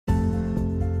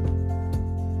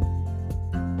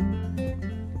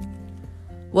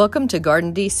Welcome to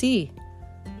Garden DC,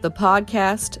 the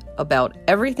podcast about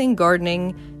everything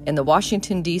gardening in the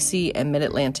Washington, D.C. and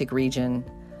Mid-Atlantic region.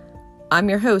 I'm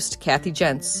your host, Kathy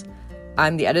Jentz.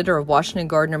 I'm the editor of Washington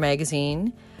Gardener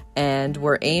magazine, and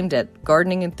we're aimed at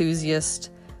gardening enthusiasts,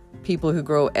 people who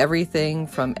grow everything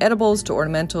from edibles to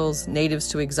ornamentals, natives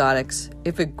to exotics.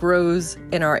 If it grows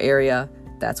in our area,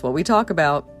 that's what we talk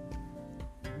about.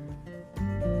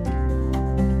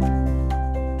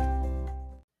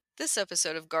 This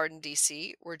episode of Garden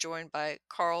DC, we're joined by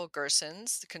Carl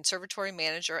Gersons, the conservatory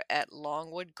manager at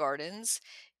Longwood Gardens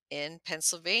in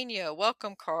Pennsylvania.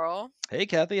 Welcome, Carl. Hey,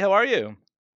 Kathy, how are you?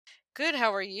 Good,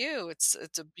 how are you? It's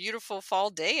a beautiful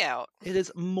fall day out. It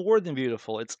is more than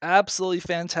beautiful. It's absolutely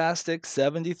fantastic.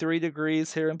 73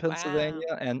 degrees here in Wow.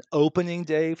 Pennsylvania, and opening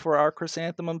day for our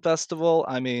Chrysanthemum Festival.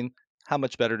 I mean, how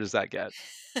much better does that get?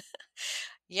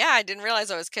 Yeah, I didn't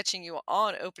realize I was catching you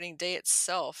on opening day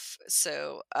itself.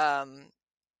 So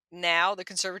now the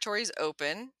conservatory is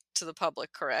open to the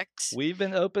public, correct? We've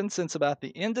been open since about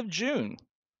the end of June.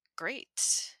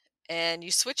 Great. And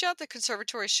you switch out the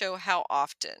conservatory show how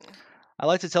often? I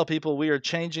like to tell people we are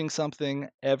changing something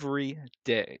every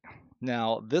day.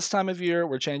 Now, this time of year,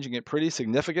 we're changing it pretty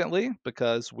significantly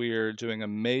because we're doing a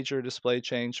major display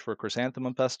change for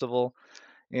Chrysanthemum Festival.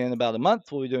 In about a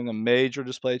month, we'll be doing a major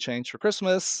display change for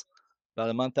Christmas. About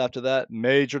a month after that,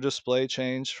 major display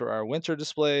change for our winter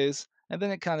displays. And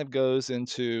then it kind of goes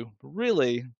into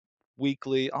really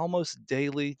weekly, almost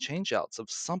daily changeouts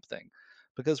of something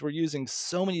because we're using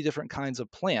so many different kinds of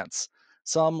plants.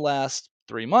 Some last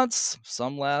 3 months,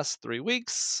 some last 3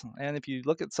 weeks. And if you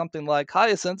look at something like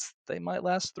hyacinths, they might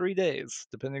last 3 days,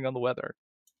 depending on the weather.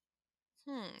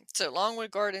 So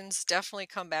Longwood Gardens definitely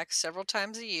come back several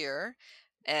times a year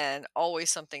and always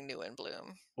something new in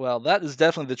bloom. Well, that is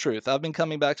definitely the truth. I've been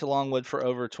coming back to Longwood for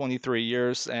over 23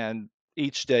 years, and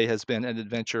each day has been an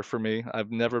adventure for me. I've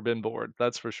never been bored,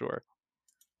 that's for sure.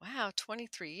 Wow,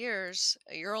 23 years.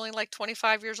 You're only like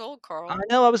 25 years old, I Carl.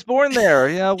 know I was born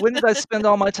there. When did I spend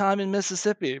all my time in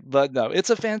Mississippi? But no, it's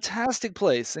a fantastic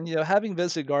place. And, having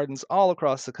visited gardens all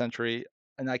across the country,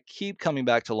 and I keep coming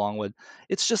back to Longwood,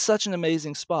 it's just such an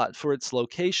amazing spot for its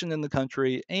location in the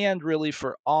country and really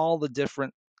for all the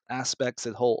different aspects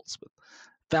it holds with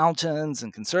fountains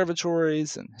and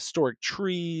conservatories and historic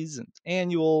trees and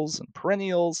annuals and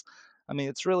perennials. I mean,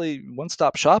 it's really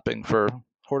one-stop shopping for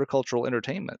horticultural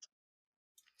entertainment.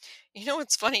 You know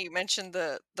what's funny? You mentioned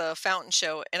the fountain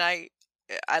show, and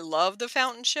I love the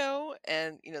fountain show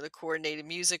and the coordinated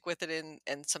music with it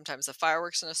and sometimes the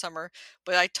fireworks in the summer,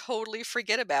 but I totally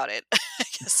forget about it.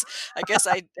 I guess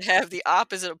I have the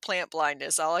opposite of plant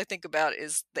blindness. All I think about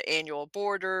is the annual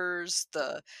borders,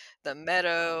 the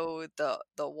meadow, the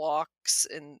walks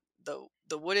in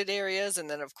the wooded areas, and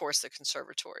then of course the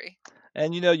conservatory.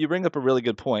 And you bring up a really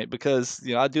good point because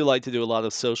I do like to do a lot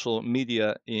of social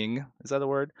media-ing. Is that a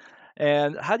word?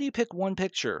 And how do you pick one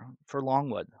picture for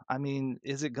Longwood? I mean,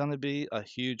 is it going to be a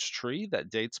huge tree that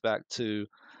dates back to,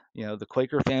 the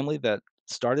Quaker family that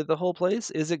started the whole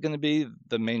place? Is it going to be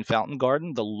the main fountain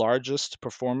garden, the largest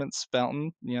performance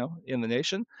fountain, in the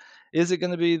nation? Is it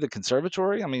going to be the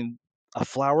conservatory? I mean, a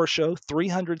flower show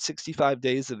 365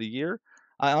 days of the year?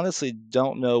 I honestly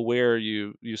don't know where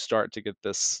you start to get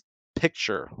this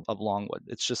picture of Longwood.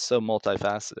 It's just so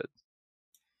multifaceted.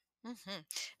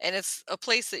 And it's a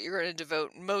place that you're going to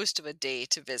devote most of a day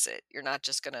to visit. You're not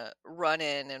just going to run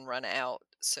in and run out.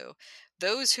 So,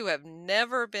 those who have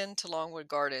never been to Longwood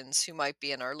Gardens, who might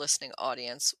be in our listening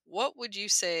audience, what would you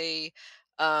say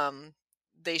um,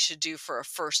 they should do for a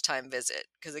first time visit?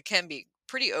 Because it can be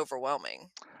pretty overwhelming.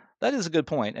 That is a good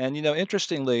point. And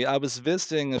interestingly, I was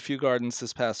visiting a few gardens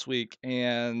this past week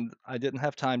and I didn't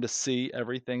have time to see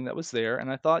everything that was there.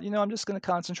 And I thought, I'm just going to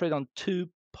concentrate on two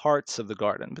parts of the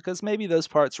garden because maybe those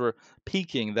parts were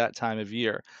peaking that time of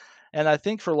year. And I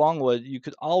think for Longwood, you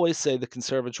could always say the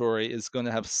conservatory is going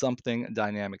to have something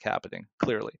dynamic happening,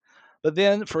 clearly. But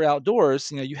then for outdoors,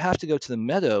 you have to go to the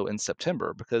meadow in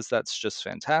September because that's just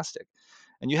fantastic.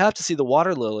 And you have to see the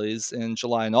water lilies in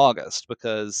July and August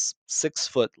because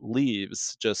 6-foot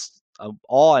leaves just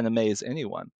awe and amaze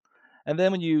anyone. And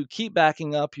then when you keep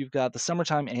backing up, you've got the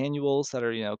summertime annuals that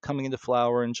are, coming into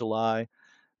flower in July.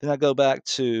 Then I go back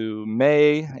to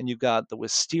May, and you've got the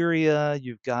wisteria,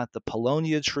 you've got the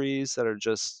paulownia trees that are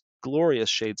just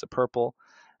glorious shades of purple.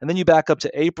 And then you back up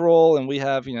to April, and we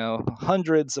have,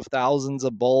 hundreds of thousands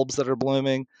of bulbs that are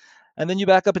blooming. And then you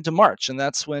back up into March, and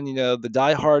that's when, the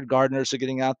diehard gardeners are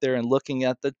getting out there and looking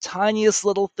at the tiniest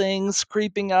little things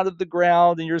creeping out of the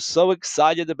ground, and you're so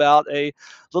excited about a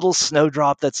little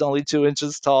snowdrop that's only 2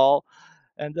 inches tall.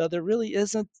 And there really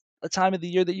isn't a time of the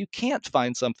year that you can't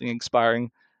find something inspiring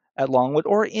at Longwood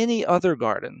or any other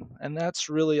garden. And that's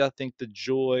really, I think, the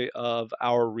joy of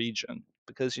our region.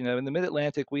 Because, in the Mid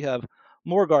Atlantic, we have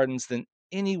more gardens than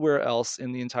anywhere else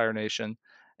in the entire nation.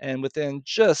 And within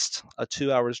just a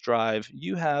 2 hours drive,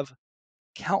 you have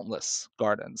countless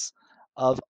gardens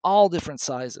of all different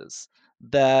sizes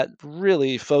that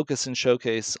really focus and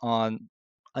showcase on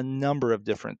a number of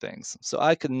different things. So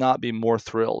I could not be more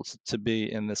thrilled to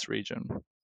be in this region.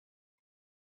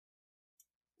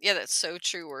 Yeah, that's so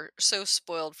true. We're so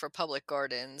spoiled for public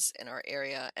gardens in our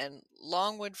area. And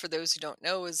Longwood, for those who don't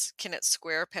know, is Kennett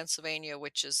Square, Pennsylvania,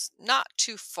 which is not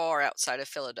too far outside of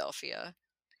Philadelphia.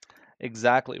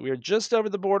 Exactly. We are just over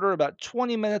the border, about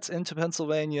 20 minutes into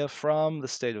Pennsylvania from the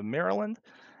state of Maryland.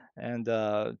 And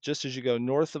just as you go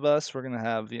north of us, we're going to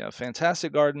have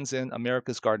fantastic gardens in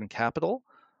America's Garden Capital,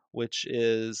 which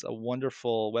is a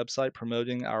wonderful website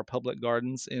promoting our public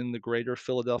gardens in the greater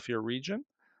Philadelphia region.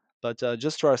 But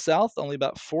just to our south, only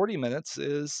about 40 minutes,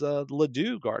 is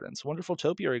Ladue Gardens, wonderful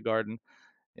topiary garden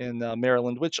in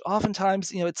Maryland, which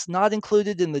oftentimes, it's not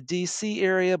included in the DC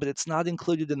area, but it's not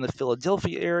included in the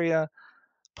Philadelphia area.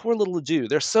 Poor little Ladue.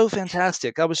 They're so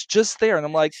fantastic. I was just there and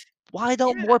I'm like, why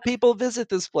don't Yeah. more people visit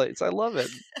this place? I love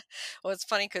it. Well, it's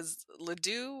funny because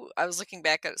Ledoux, I was looking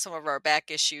back at some of our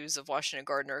back issues of Washington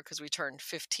Gardener because we turned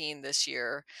 15 this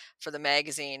year for the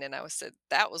magazine. And I was said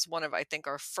that was one of, I think,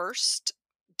 our first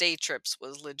day trips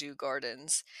was Ledoux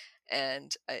Gardens.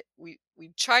 And we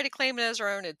try to claim it as our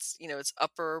own. It's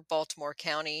Upper Baltimore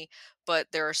County, but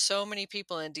there are so many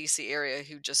people in DC area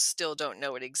who just still don't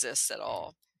know it exists at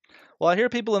all. Well, I hear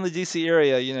people in the DC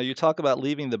area, you talk about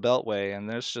leaving the Beltway, and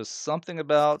there's just something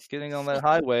about getting on that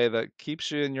highway that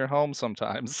keeps you in your home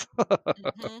sometimes.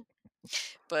 hmm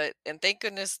But and thank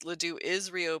goodness Ladue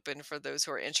is reopened for those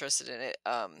who are interested in it.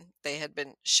 They had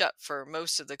been shut for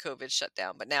most of the COVID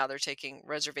shutdown, but now they're taking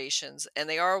reservations, and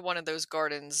they are one of those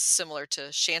gardens similar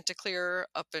to Chanticleer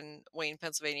up in Wayne,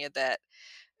 Pennsylvania, that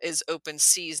is open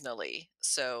seasonally.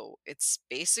 So it's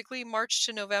basically March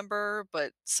to November,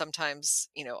 but sometimes,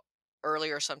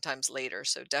 earlier, sometimes later.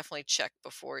 So definitely check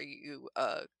before you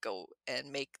go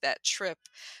and make that trip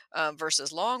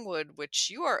versus Longwood, which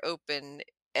you are open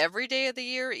every day of the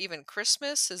year, even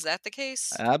Christmas. Is that the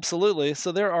case? Absolutely.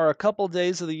 So there are a couple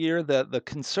days of the year that the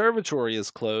conservatory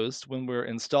is closed when we're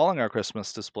installing our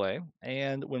Christmas display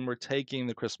and when we're taking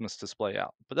the Christmas display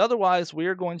out. But otherwise, we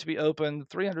are going to be open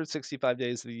 365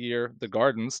 days of the year, the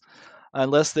gardens,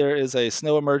 unless there is a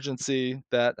snow emergency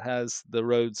that has the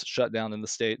roads shut down in the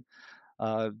state.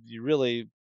 You really,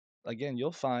 again,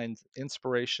 you'll find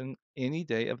inspiration any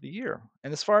day of the year.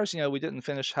 And as far as we didn't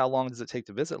finish how long does it take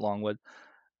to visit Longwood?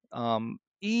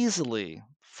 Easily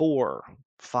 4,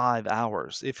 5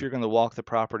 hours if you're going to walk the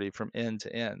property from end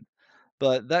to end.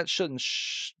 But that shouldn't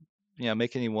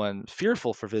make anyone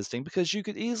fearful for visiting because you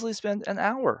could easily spend an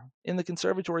hour in the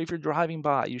conservatory if you're driving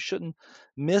by. You shouldn't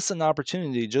miss an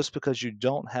opportunity just because you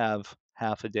don't have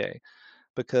half a day,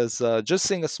 because just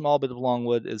seeing a small bit of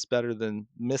Longwood is better than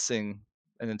missing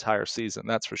an entire season.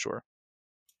 That's for sure.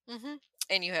 hmm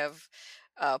And you have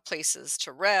places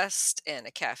to rest and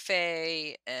a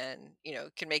cafe, and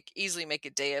can make easily make a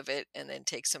day of it, and then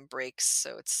take some breaks.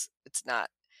 So it's not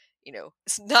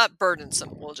it's not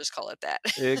burdensome. We'll just call it that.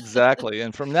 Exactly.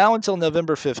 And from now until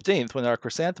November 15th, when our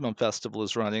Chrysanthemum Festival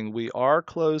is running, we are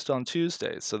closed on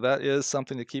Tuesdays. So that is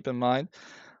something to keep in mind.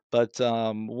 But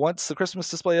once the Christmas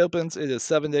display opens, it is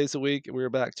 7 days a week. We're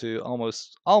back to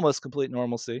almost complete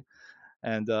normalcy,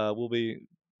 and we'll be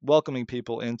welcoming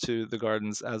people into the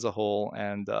gardens as a whole.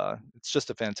 And it's just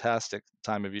a fantastic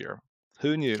time of year.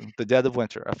 Who knew? The dead of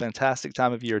winter, a fantastic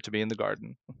time of year to be in the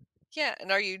garden. Yeah,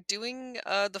 and are you doing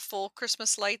the full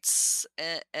Christmas lights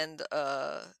and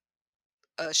a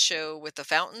show with the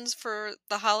fountains for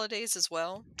the holidays as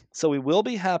well? So we will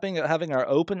be having our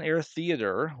open air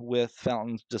theater with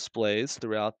fountain displays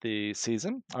throughout the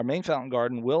season. Our main fountain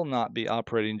garden will not be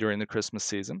operating during the Christmas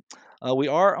season. We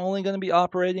are only going to be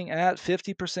operating at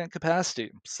 50%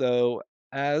 capacity. So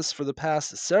as for the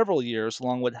past several years,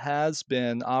 Longwood has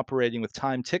been operating with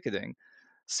time ticketing.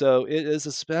 So it is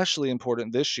especially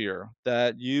important this year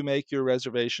that you make your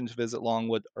reservation to visit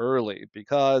Longwood early,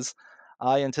 because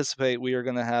I anticipate we are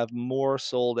going to have more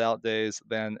sold out days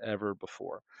than ever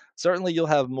before. Certainly, you'll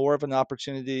have more of an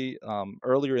opportunity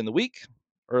earlier in the week,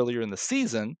 earlier in the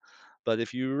season. But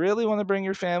if you really want to bring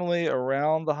your family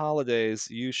around the holidays,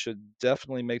 you should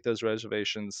definitely make those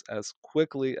reservations as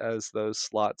quickly as those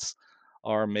slots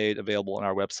are made available on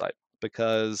our website.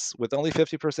 Because with only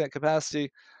 50%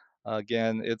 capacity,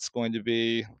 again, it's going to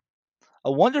be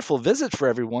a wonderful visit for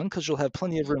everyone because you'll have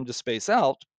plenty of Mhm. room to space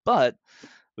out, but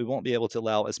we won't be able to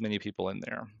allow as many people in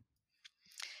there.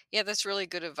 Yeah, that's really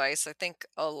good advice. I think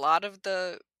a lot of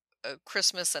the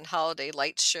Christmas and holiday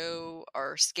lights show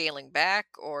are scaling back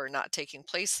or not taking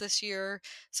place this year,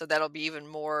 so that'll be even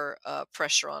more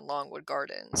pressure on Longwood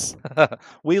Gardens.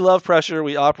 We love pressure.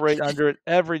 We operate under it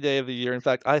every day of the year. In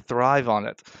fact, I thrive on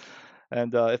it.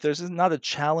 And if there's not a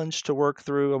challenge to work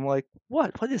through, I'm like,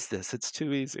 what? What is this? It's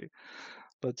too easy.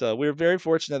 But we're very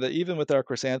fortunate that even with our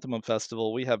Chrysanthemum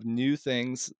Festival, we have new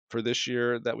things for this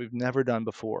year that we've never done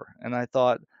before. And I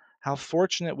thought how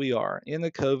fortunate we are in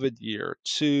the COVID year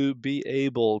to be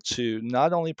able to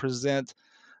not only present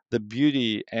the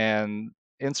beauty and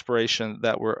inspiration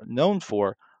that we're known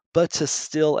for, but to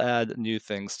still add new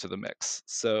things to the mix.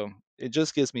 So it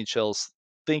just gives me chills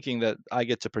thinking that I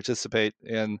get to participate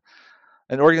in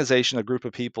an organization, a group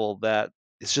of people that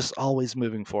is just always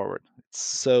moving forward. It's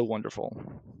so wonderful.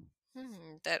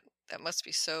 That must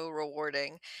be so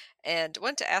rewarding. And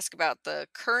want to ask about the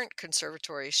current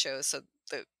conservatory shows, so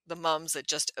the mums that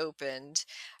just opened.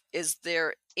 Is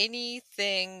there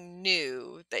anything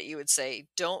new that you would say,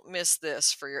 don't miss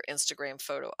this for your Instagram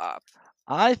photo op?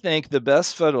 I think the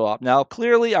best photo op. Now,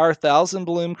 clearly, our thousand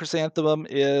bloom chrysanthemum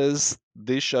is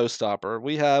the showstopper.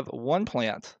 We have one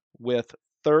plant with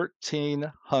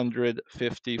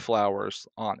 1,350 flowers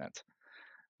on it.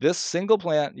 This single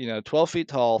plant, 12 feet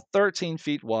tall, 13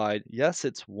 feet wide. Yes,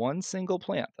 it's one single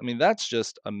plant. I mean, that's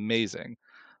just amazing.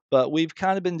 But we've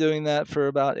kind of been doing that for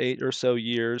about 8 or so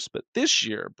years. But this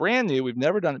year, brand new, we've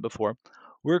never done it before,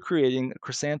 we're creating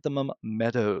chrysanthemum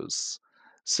meadows.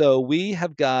 So we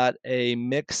have got a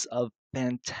mix of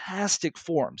fantastic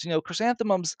forms.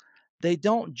 Chrysanthemums, they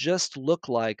don't just look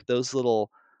like those little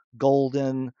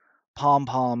golden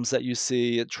pom-poms that you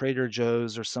see at Trader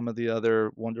Joe's or some of the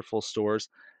other wonderful stores.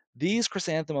 These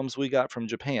chrysanthemums we got from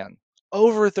Japan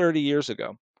over 30 years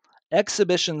ago,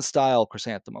 exhibition style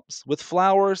chrysanthemums with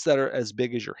flowers that are as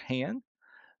big as your hand,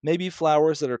 maybe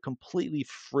flowers that are completely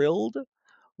frilled.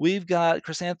 We've got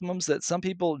chrysanthemums that some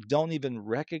people don't even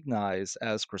recognize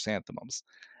as chrysanthemums.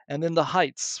 And then the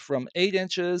heights from 8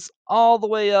 inches all the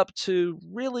way up to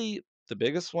really the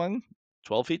biggest one,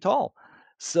 12 feet tall.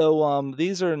 So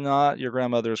these are not your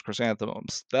grandmother's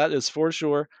chrysanthemums. That is for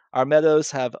sure. Our meadows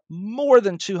have more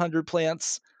than 200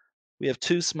 plants. We have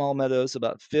 2 small meadows,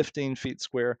 about 15 feet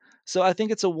square. So I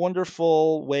think it's a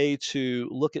wonderful way to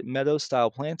look at meadow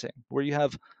style planting, where you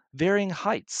have varying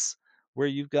heights, where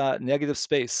you've got negative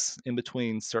space in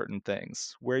between certain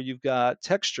things, where you've got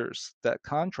textures that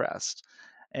contrast,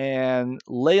 and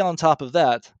lay on top of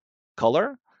that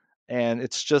color. And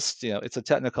it's just, it's a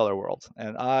technicolor world.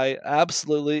 And I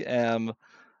absolutely am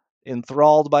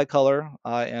enthralled by color.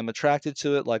 I am attracted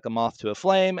to it like a moth to a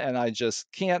flame, and I just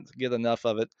can't get enough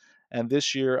of it. And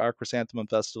this year, our Chrysanthemum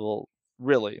Festival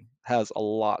really has a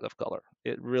lot of color.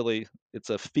 It's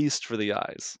a feast for the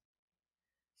eyes.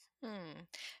 Hmm.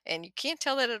 And you can't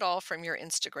tell that at all from your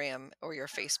Instagram or your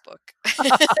Facebook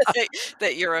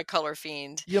that you're a color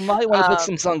fiend. You might want to put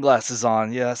some Um, sunglasses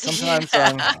on. Yeah, yeah. sometimes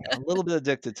I'm a little bit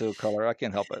addicted to a color. I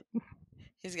can't help it.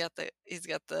 He's got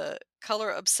the color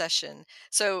obsession.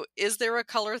 So is there a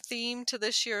color theme to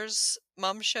this year's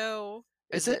mom show?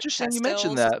 It's Is it interesting you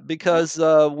mentioned pastels? that Mhm. because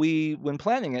when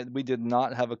planning it, we did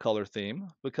not have a color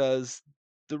theme because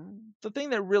the the thing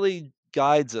that really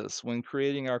guides us when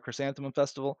creating our chrysanthemum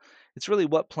festival, it's really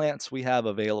what plants we have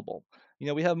available.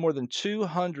 We have more than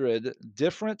 200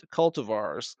 different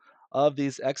cultivars of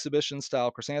these exhibition style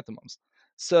chrysanthemums.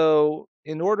 So,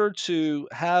 in order to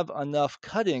have enough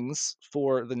cuttings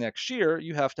for the next year,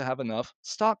 you have to have enough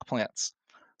stock plants.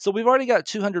 So, we've already got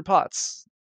 200 pots,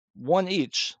 one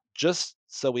each, just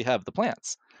so we have the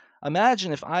plants.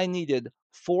 Imagine if I needed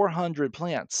 400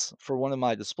 plants for one of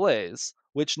my displays,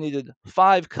 which needed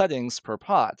 5 cuttings per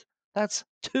pot. That's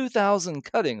 2,000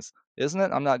 cuttings, isn't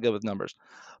it? I'm not good with numbers.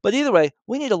 But either way,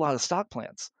 we need a lot of stock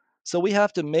plants. So we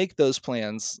have to make those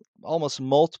plans almost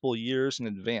multiple years in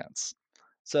advance.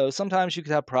 So sometimes you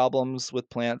could have problems with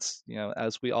plants,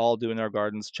 as we all do in our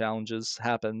gardens. Challenges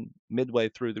happen midway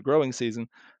through the growing season.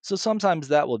 So sometimes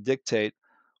that will dictate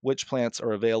which plants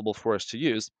are available for us to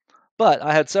use. But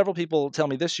I had several people tell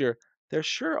me this year, there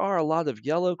sure are a lot of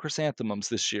yellow chrysanthemums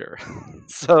this year.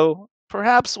 So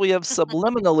perhaps we have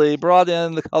subliminally brought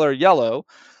in the color yellow,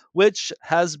 which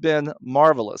has been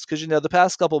marvelous. Because, the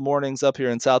past couple mornings up here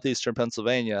in southeastern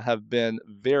Pennsylvania have been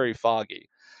very foggy,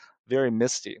 very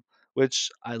misty, which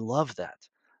I love that.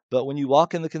 But when you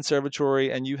walk in the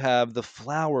conservatory and you have the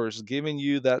flowers giving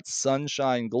you that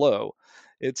sunshine glow,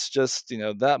 it's just,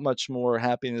 that much more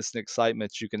happiness and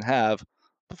excitement you can have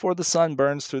before the sun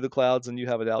burns through the clouds and you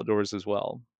have it outdoors as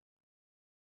well.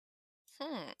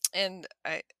 Hmm. And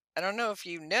I don't know if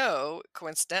you know,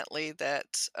 coincidentally,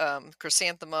 that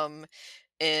chrysanthemum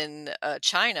in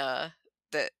China,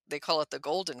 that they call it the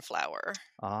golden flower.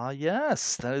 Ah,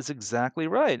 yes, that is exactly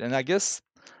right. And I guess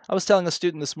I was telling a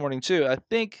student this morning too. I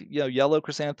think, yellow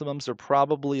chrysanthemums are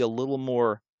probably a little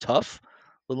more tough,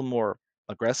 a little more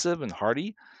aggressive and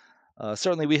hardy.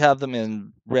 Certainly, we have them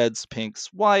in reds,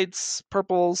 pinks, whites,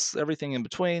 purples, everything in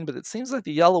between. But it seems like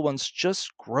the yellow ones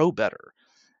just grow better,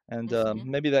 and Hmm.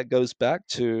 maybe that goes back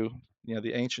to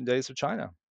the ancient days of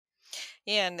China.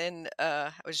 Yeah, and then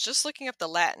I was just looking up the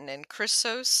Latin, and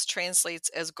chrysos translates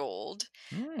as gold,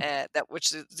 Hmm. that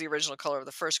which is the original color of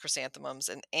the first chrysanthemums,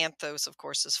 and anthos, of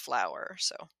course, is flower.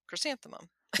 So chrysanthemum.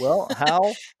 Well,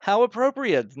 how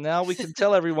appropriate! Now we can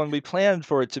tell everyone we planned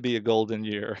for it to be a golden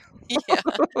year. Yeah,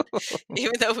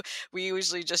 even though we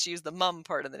usually just use the mum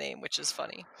part of the name, which is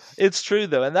funny. It's true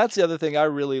though, and that's the other thing I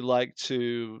really like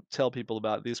to tell people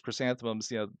about these chrysanthemums,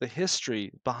 the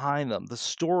history behind them, the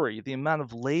story, the amount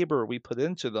of labor we put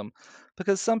into them.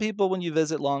 Because some people, when you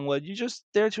visit Longwood, you're just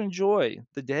there to enjoy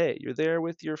the day. You're there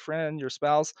with your friend, your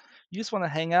spouse. You just want to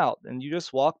hang out and you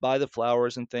just walk by the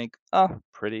flowers and think, oh,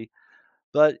 pretty.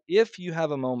 But if you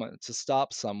have a moment to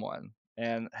stop someone,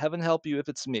 and heaven help you if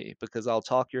it's me, because I'll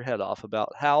talk your head off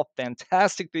about how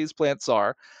fantastic these plants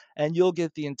are, and you'll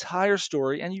get the entire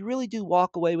story, and you really do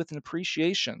walk away with an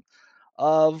appreciation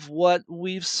of what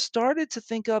we've started to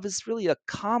think of as really a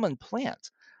common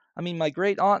plant. I mean, my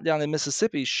great aunt down in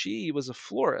Mississippi, she was a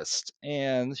florist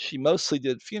and she mostly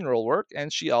did funeral work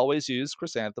and she always used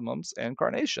chrysanthemums and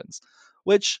carnations,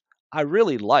 which I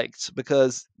really liked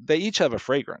because they each have a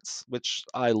fragrance, which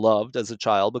I loved as a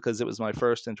child because it was my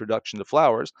first introduction to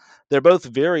flowers. They're both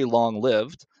very long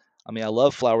lived. I mean, I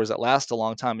love flowers that last a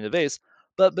long time in a vase,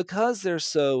 but because they're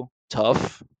so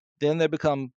tough, then they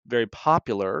become very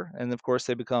popular, and of course,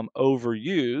 they become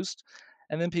overused,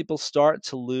 and then people start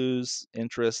to lose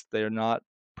interest. They're not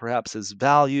perhaps as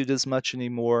valued as much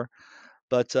anymore.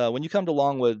 But when you come to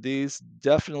Longwood, these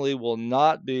definitely will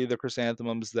not be the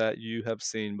chrysanthemums that you have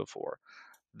seen before.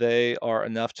 They are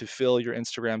enough to fill your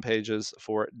Instagram pages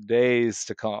for days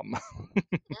to come.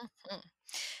 Mhm.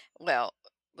 Well,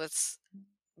 let's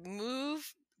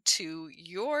move to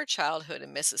your childhood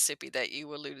in Mississippi that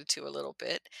you alluded to a little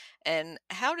bit. And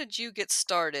how did you get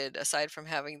started, aside from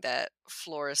having that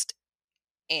florist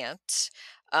aunt,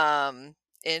 um,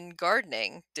 in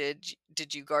gardening? Did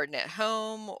you garden at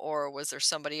home, or was there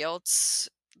somebody else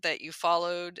that you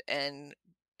followed and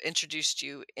introduced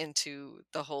you into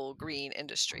the whole green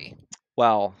industry?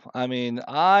 Wow. I mean,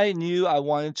 I knew I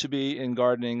wanted to be in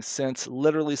gardening since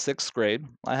literally sixth grade.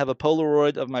 I have a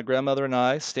Polaroid of my grandmother and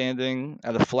I standing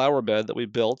at a flower bed that we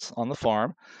built on the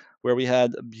farm where we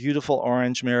had beautiful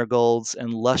orange marigolds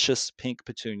and luscious pink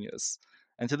petunias.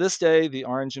 And to this day, the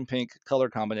orange and pink color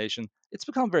combination, it's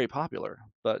become very popular.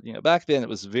 But, back then it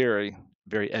was very,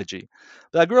 very edgy.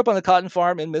 But I grew up on a cotton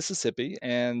farm in Mississippi,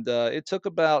 and it took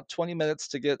about 20 minutes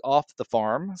to get off the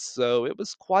farm. So it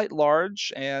was quite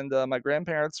large, and my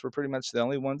grandparents were pretty much the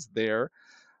only ones there.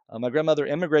 My grandmother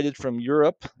immigrated from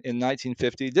Europe in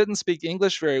 1950, didn't speak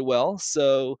English very well,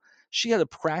 so she had a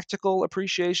practical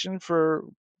appreciation for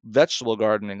vegetable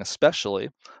gardening, especially,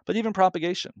 but even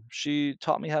propagation. She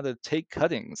taught me how to take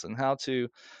cuttings and how to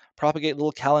propagate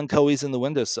little kalanchoes in the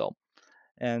windowsill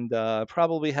and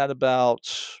probably had about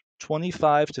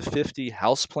 25 to 50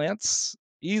 houseplants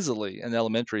easily in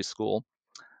elementary school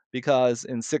because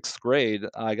in sixth grade,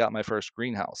 I got my first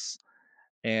greenhouse.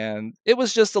 And it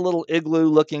was just a little igloo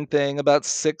looking thing, about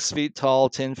 6 feet tall,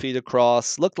 10 feet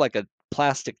across, looked like a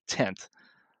plastic tent.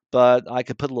 But I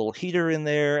could put a little heater in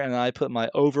there and I put my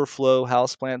overflow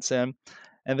houseplants in.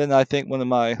 And then I think one of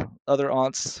my other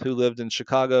aunts who lived in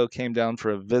Chicago came down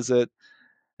for a visit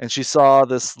and she saw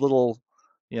this little,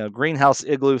 greenhouse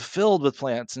igloo filled with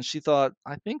plants, and she thought,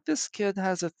 "I think this kid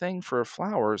has a thing for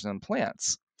flowers and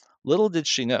plants." Little did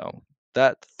she know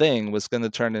that thing was going to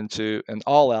turn into an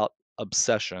all-out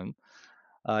obsession.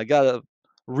 I got a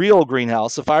real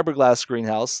greenhouse, a fiberglass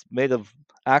greenhouse made of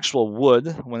actual wood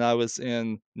when I was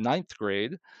in ninth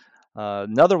grade.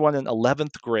 Another one in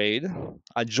 11th grade.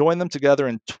 I joined them together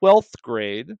in 12th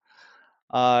grade.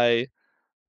 I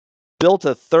built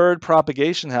a third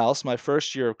propagation house my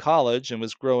first year of college and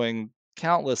was growing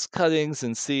countless cuttings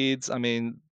and seeds. I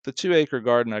mean, the 2-acre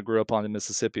garden I grew up on in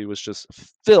Mississippi was just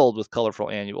filled with colorful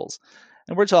annuals.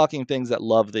 And we're talking things that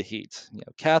love the heat.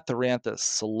 Catharanthus,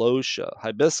 celosia,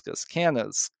 hibiscus,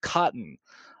 cannas, cotton.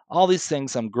 All these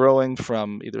things I'm growing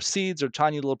from either seeds or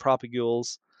tiny little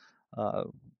propagules. Uh,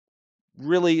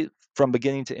 Really from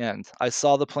beginning to end. I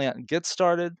saw the plant get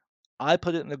started. I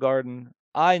put it in the garden.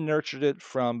 I nurtured it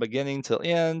from beginning till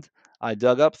end. I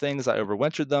dug up things, I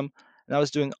overwintered them, and I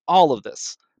was doing all of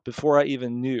this before I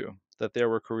even knew that there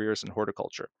were careers in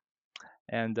horticulture.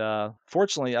 And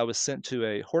fortunately, I was sent to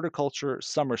a horticulture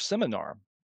summer seminar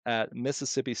at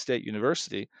Mississippi State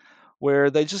University where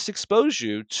they just expose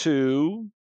you to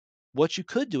what you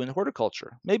could do in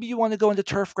horticulture. Maybe you want to go into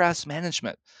turf grass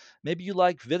management. Maybe you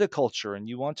like viticulture and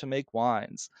you want to make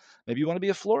wines. Maybe you want to be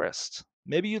a florist.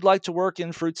 Maybe you'd like to work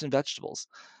in fruits and vegetables.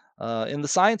 In the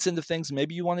science end of things,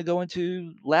 maybe you want to go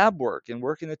into lab work and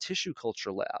work in a tissue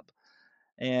culture lab.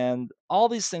 And all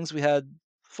these things we had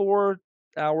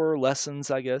 4-hour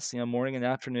lessons, I guess, morning and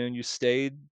afternoon. You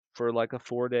stayed for like a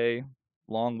 4-day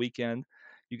long weekend.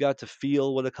 You got to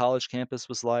feel what a college campus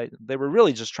was like. They were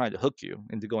really just trying to hook you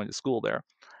into going to school there.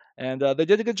 And they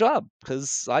did a good job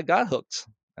because I got hooked.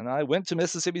 And I went to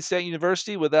Mississippi State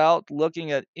University without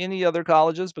looking at any other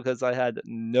colleges because I had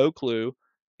no clue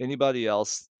anybody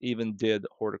else even did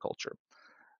horticulture.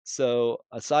 So,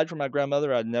 aside from my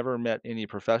grandmother, I'd never met any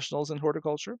professionals in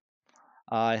horticulture.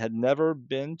 I had never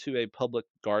been to a public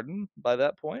garden by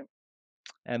that point,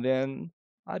 and then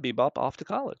I bebop off to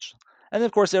college. And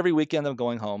of course, every weekend I'm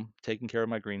going home, taking care of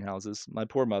my greenhouses. My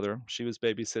poor mother, she was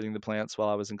babysitting the plants while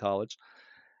I was in college.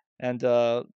 And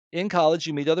in college,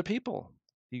 you meet other people.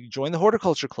 You join the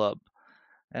horticulture club,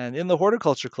 and in the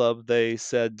horticulture club, they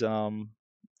said,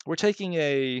 "We're taking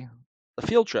a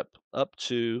field trip up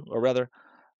to, or rather,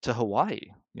 to Hawaii.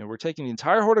 We're taking the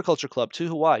entire horticulture club to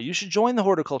Hawaii. You should join the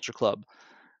horticulture club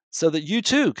so that you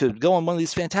too could go on one of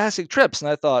these fantastic trips." And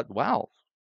I thought, wow,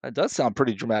 that does sound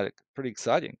pretty dramatic, pretty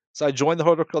exciting. So I joined the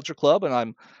horticulture club and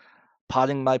I'm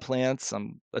potting my plants.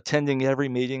 I'm attending every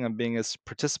meeting. I'm being as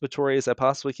participatory as I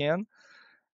possibly can.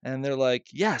 And they're like,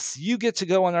 yes, you get to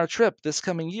go on our trip this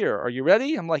coming year. Are you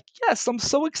ready? I'm like, yes, I'm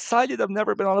so excited. I've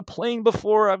never been on a plane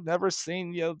before. I've never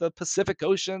seen, the Pacific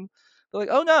Ocean. They're like,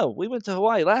 oh no, we went to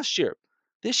Hawaii last year.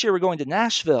 This year we're going to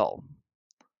Nashville.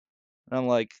 And I'm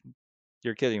like,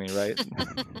 you're kidding me, right?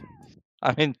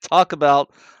 I mean, talk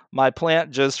about my plant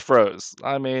just froze.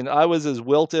 I mean, I was as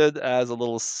wilted as a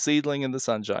little seedling in the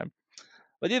sunshine.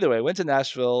 But either way, went to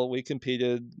Nashville, we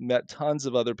competed, met tons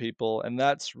of other people, and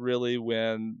that's really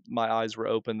when my eyes were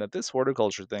open that this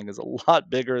horticulture thing is a lot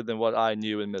bigger than what I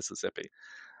knew in Mississippi.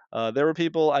 There were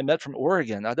people I met from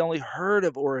Oregon. I'd only heard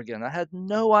of Oregon. I had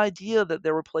no idea that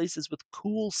there were places with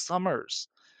cool summers.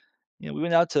 We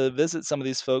went out to visit some of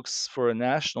these folks for a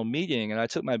national meeting, and I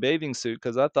took my bathing suit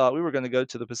because I thought we were going to go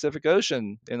to the Pacific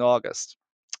Ocean in August.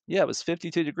 Yeah, it was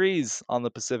 52 degrees on the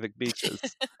Pacific beaches.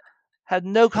 Had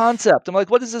no concept. I'm like,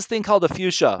 what is this thing called a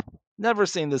fuchsia? Never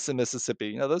seen this in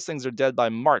Mississippi. Those things are dead by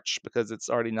March because it's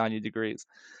already 90 degrees.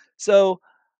 So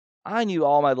I knew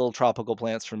all my little tropical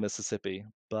plants from Mississippi,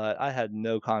 but I had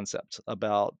no concept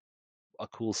about a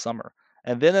cool summer.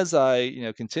 And then as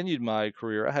I, continued my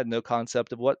career, I had no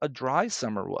concept of what a dry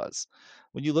summer was.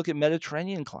 When you look at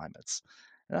Mediterranean climates,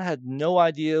 and I had no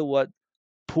idea what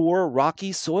poor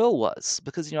rocky soil was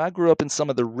because I grew up in some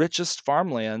of the richest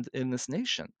farmland in this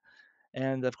nation.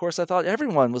 And of course I thought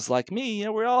everyone was like me,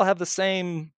 we all have the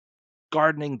same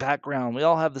gardening background. We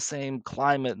all have the same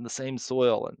climate and the same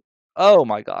soil. And oh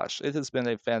my gosh, it has been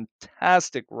a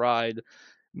fantastic ride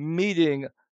meeting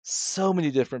so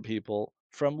many different people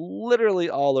from literally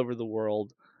all over the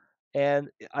world. And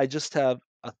I just have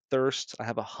a thirst, I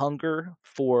have a hunger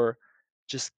for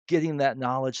just getting that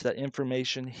knowledge, that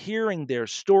information, hearing their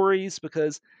stories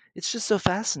because it's just so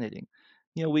fascinating.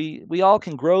 We all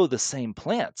can grow the same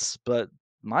plants, but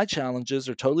my challenges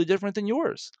are totally different than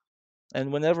yours.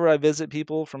 And whenever I visit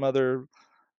people from other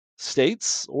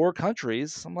states or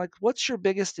countries, I'm like, what's your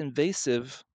biggest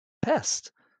invasive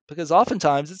pest? Because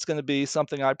oftentimes it's going to be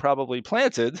something I probably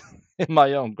planted in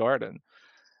my own garden.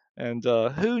 And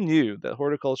who knew that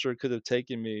horticulture could have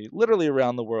taken me literally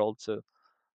around the world to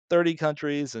 30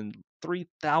 countries and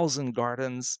 3,000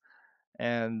 gardens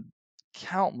and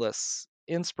countless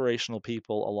inspirational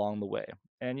people along the way.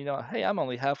 And, hey, I'm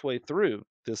only halfway through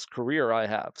this career I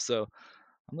have. So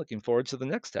I'm looking forward to the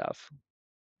next half.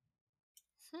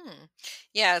 Hmm.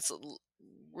 Yeah,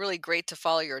 really great to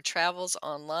follow your travels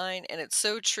online. And it's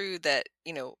so true that,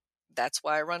 that's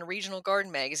why I run a regional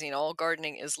garden magazine. All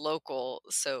gardening is local.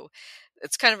 So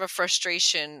it's kind of a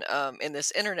frustration in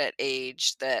this internet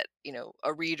age that,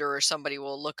 a reader or somebody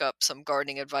will look up some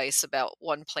gardening advice about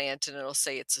one plant and it'll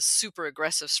say it's a super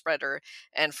aggressive spreader.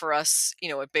 And for us,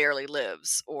 it barely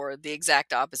lives, or the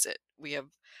exact opposite. We have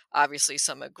obviously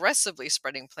some aggressively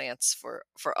spreading plants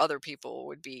for other people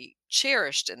would be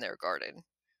cherished in their garden.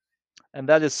 And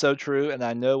that is so true. And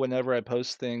I know whenever I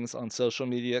post things on social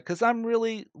media, because I'm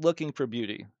really looking for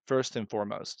beauty first and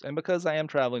foremost. And because I am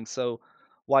traveling so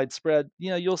widespread,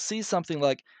 you'll see something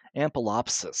like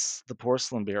Ampelopsis, the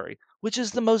porcelain berry, which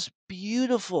is the most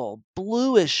beautiful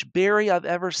bluish berry I've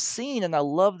ever seen. And I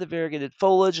love the variegated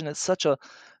foliage, and it's such a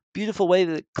beautiful way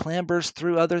that it clambers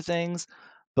through other things.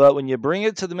 But when you bring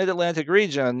it to the Mid-Atlantic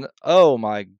region, oh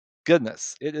my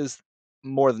goodness, it is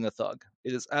more than a thug.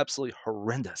 It is absolutely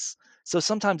horrendous. So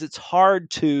sometimes it's hard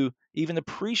to even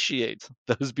appreciate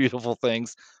those beautiful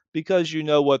things because you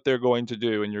know what they're going to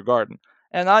do in your garden.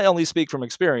 And I only speak from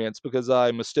experience because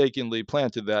I mistakenly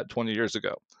planted that 20 years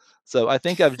ago. So I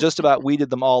think I've just about weeded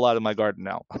them all out of my garden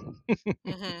now.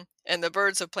 Mhm, and the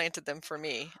birds have planted them for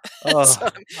me. Oh, So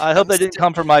I hope I'm they didn't still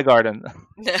come from my garden.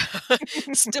 no,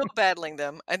 still battling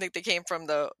them. I think they came from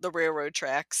the railroad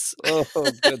tracks Oh,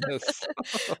 goodness.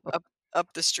 up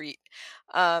up the street.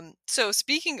 So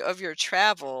speaking of your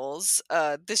travels,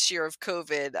 this year of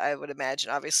COVID, I would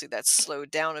imagine obviously that's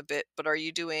slowed down a bit, but are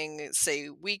you doing, say,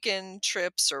 weekend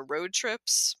trips or road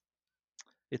trips?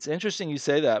 It's interesting you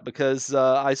say that because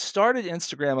I started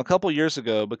Instagram a couple years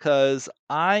ago because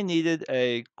I needed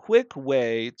a quick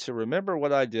way to remember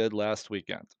what I did last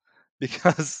weekend.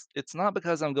 Because it's not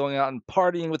because I'm going out and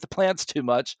partying with the plants too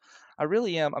much. I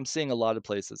really am. I'm seeing a lot of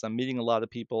places. I'm meeting a lot of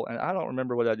people, and I don't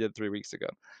remember what I did 3 weeks ago.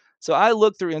 So I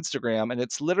look through Instagram, and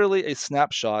it's literally a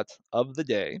snapshot of the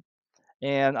day,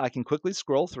 and I can quickly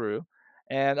scroll through.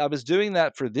 And I was doing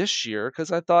that for this year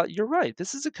because I thought, you're right,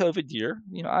 this is a COVID year.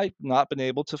 I've not been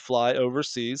able to fly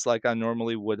overseas like I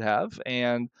normally would have.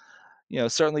 And,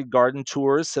 certainly garden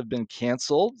tours have been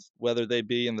canceled, whether they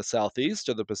be in the Southeast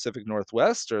or the Pacific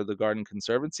Northwest or the Garden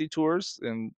Conservancy tours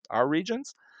in our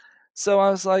regions. So I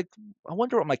was like, I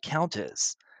wonder what my count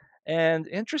is. And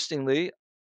interestingly,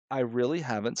 I really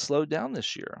haven't slowed down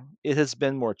this year. It has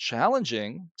been more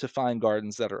challenging to find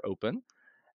gardens that are open,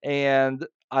 and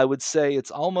I would say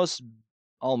it's almost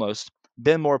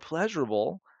been more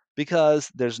pleasurable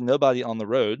because there's nobody on the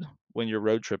road when you're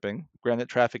road tripping. Granted,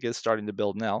 traffic is starting to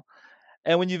build now.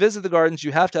 And when you visit the gardens,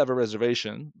 you have to have a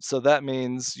reservation. So that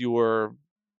means you're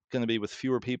going to be with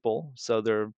fewer people. So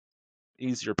they're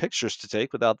easier pictures to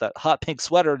take without that hot pink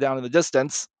sweater down in the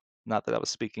distance. Not that I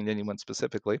was speaking to anyone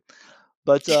specifically,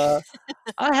 but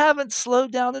I haven't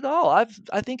slowed down at all.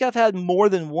 I think I've had more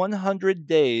than 100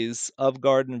 days of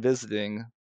garden visiting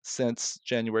since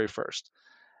January 1st.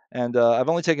 And I've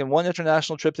only taken one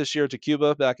international trip this year to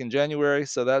Cuba back in January,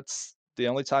 so that's the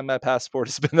only time my passport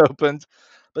has been opened.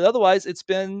 But otherwise, it's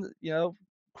been,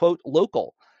 quote,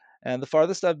 local. And the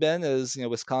farthest I've been is,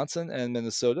 Wisconsin and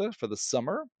Minnesota for the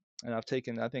summer. And I've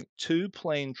taken, I think, two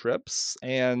plane trips,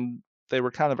 and they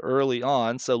were kind of early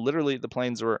on. So literally, the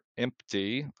planes were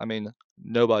empty. I mean,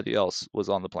 nobody else was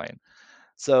on the plane.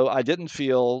 So I didn't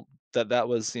feel that that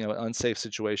was, an unsafe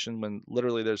situation when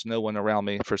literally there's no one around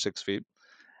me for 6 feet.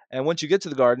 And once you get to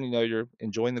the garden, you're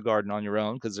enjoying the garden on your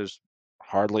own because there's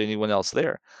hardly anyone else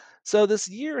there. So this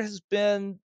year has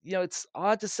been, it's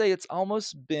odd to say it's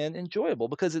almost been enjoyable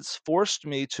because it's forced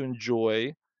me to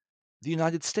enjoy the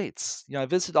United States. I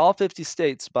visited all 50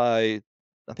 states by,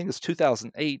 I think it's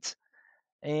 2008.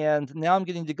 And now I'm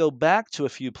getting to go back to a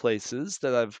few places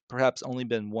that I've perhaps only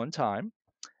been one time.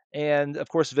 And of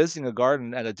course, visiting a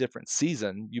garden at a different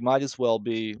season, you might as well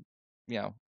be,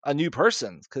 a new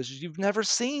person because you've never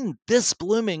seen this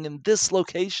blooming in this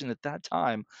location at that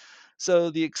time. So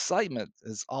the excitement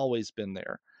has always been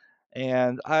there.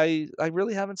 And I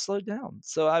really haven't slowed down.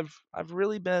 So I've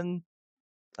really been,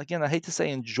 again, I hate to say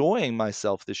enjoying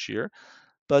myself this year,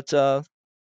 but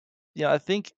I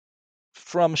think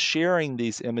from sharing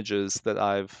these images that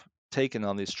I've taken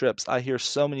on these trips, I hear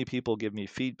so many people give me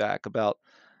feedback about,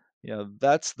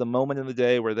 that's the moment in the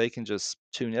day where they can just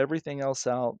tune everything else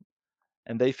out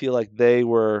and they feel like they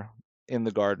were in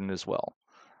the garden as well.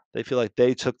 They feel like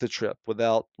they took the trip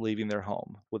without leaving their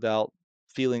home, without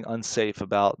feeling unsafe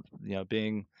about,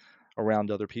 being around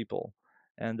other people.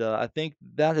 And I think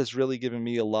that has really given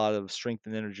me a lot of strength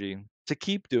and energy to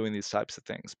keep doing these types of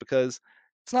things because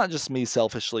it's not just me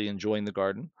selfishly enjoying the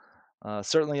garden.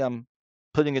 Certainly, I'm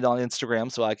putting it on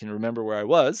Instagram so I can remember where I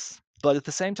was. But at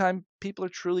the same time, people are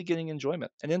truly getting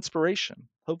enjoyment and inspiration,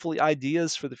 hopefully,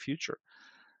 ideas for the future.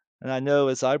 And I know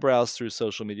as I browse through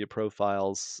social media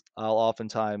profiles, I'll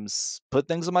oftentimes put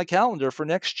things on my calendar for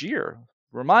next year.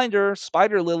 Reminder,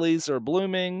 spider lilies are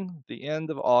blooming the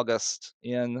end of August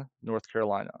in North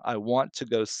Carolina. I want to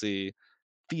go see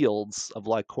fields of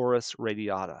Lycoris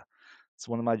radiata. It's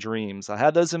one of my dreams. I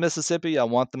had those in Mississippi. I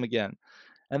want them again.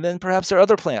 And then perhaps there are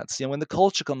other plants, when the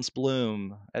colchicums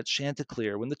bloom at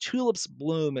Chanticleer, when the tulips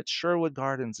bloom at Sherwood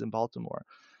Gardens in Baltimore.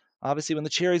 Obviously, when the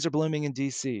cherries are blooming in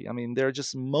DC. I mean, there are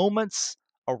just moments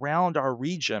around our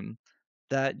region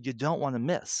that you don't want to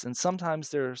miss. And sometimes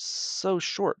they're so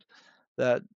short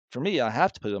that for me, I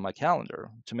have to put it on my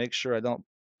calendar to make sure I don't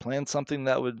plan something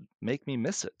that would make me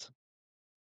miss it.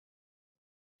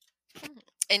 Mm.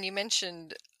 And you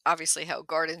mentioned obviously how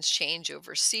gardens change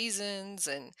over seasons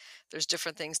and there's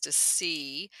different things to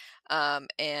see.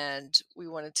 And we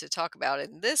wanted to talk about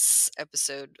in this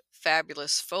episode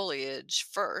fabulous foliage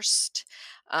first.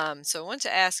 So I want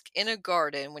to ask in a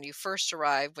garden, when you first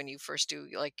arrive, when you first do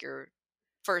like your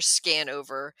first scan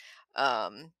over,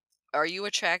 um, are you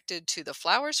attracted to the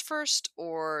flowers first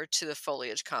or to the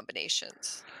foliage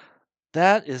combinations?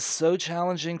 That is so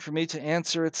challenging for me to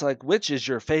answer. It's like, which is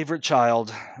your favorite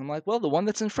child? I'm like, well, the one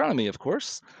that's in front of me, of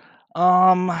course.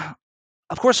 Um,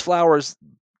 of course, flowers,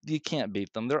 you can't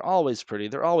beat them. They're always pretty.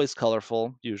 They're always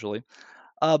colorful, usually.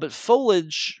 But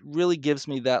foliage really gives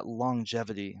me that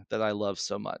longevity that I love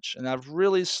so much. And I've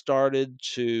really started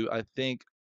to, I think,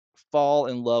 fall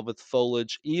in love with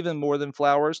foliage even more than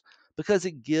flowers because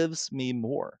it gives me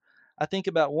more. I think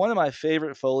about one of my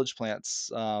favorite foliage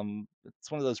plants.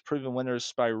 It's one of those proven winners,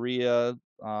 Spirea.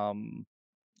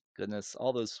 Goodness,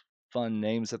 all those fun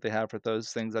names that they have for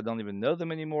those things. I don't even know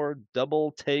them anymore.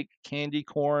 Double take candy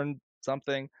corn,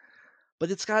 something.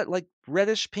 But it's got like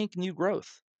reddish pink new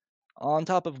growth on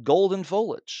top of golden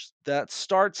foliage that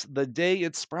starts the day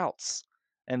it sprouts.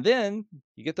 And then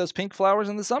you get those pink flowers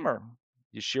in the summer.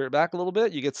 You shear it back a little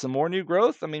bit, you get some more new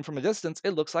growth. I mean, from a distance,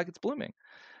 it looks like it's blooming.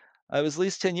 It was at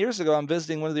least 10 years ago. I'm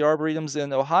visiting one of the arboretums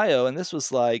in Ohio, and this was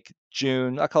like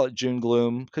June. I call it June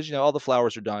gloom because, all the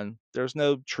flowers are done. There's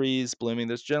no trees blooming.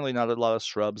 There's generally not a lot of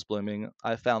shrubs blooming.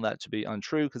 I found that to be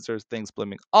untrue because there's things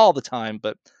blooming all the time,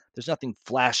 but there's nothing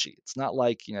flashy. It's not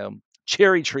like,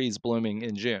 cherry trees blooming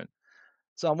in June.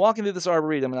 So I'm walking through this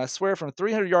arboretum, and I swear from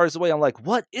 300 yards away, I'm like,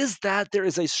 what is that? There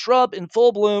is a shrub in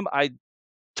full bloom. I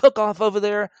took off over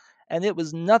there, and it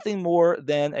was nothing more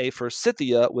than a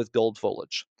forsythia with gold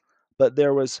foliage. But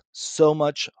there was so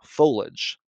much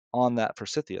foliage on that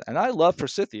forsythia. And I love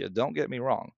forsythia, don't get me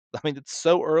wrong. I mean, it's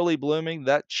so early blooming,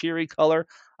 that cheery color.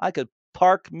 I could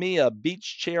park me a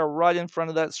beach chair right in front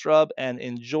of that shrub and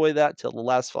enjoy that till the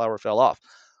last flower fell off.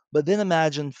 But then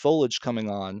imagine foliage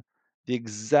coming on, the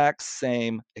exact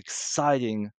same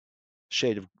exciting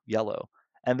shade of yellow.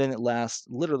 And then it lasts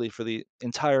literally for the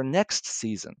entire next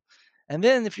season. And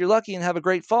then if you're lucky and have a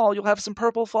great fall, you'll have some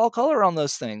purple fall color on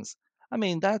those things. I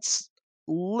mean, that's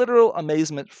literal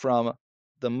amazement from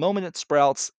the moment it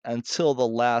sprouts until the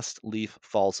last leaf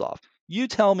falls off. You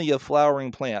tell me a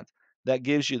flowering plant that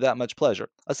gives you that much pleasure.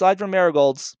 Aside from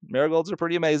marigolds, marigolds are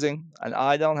pretty amazing, and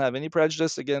I don't have any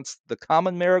prejudice against the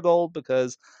common marigold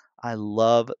because I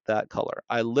love that color.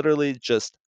 I literally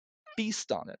just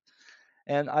feast on it.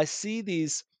 And I see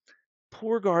these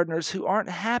poor gardeners who aren't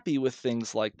happy with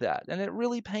things like that. And it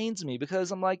really pains me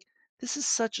because I'm like, this is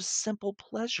such a simple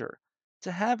pleasure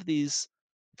to have these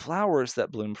flowers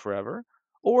that bloom forever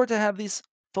or to have these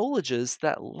foliages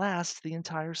that last the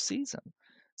entire season.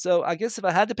 So I guess if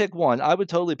I had to pick one, I would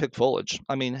totally pick foliage.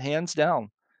 I mean, hands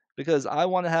down, because I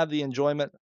want to have the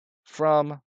enjoyment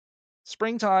from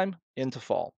springtime into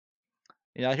fall.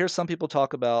 I hear some people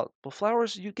talk about, well,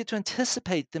 flowers, you get to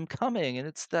anticipate them coming, and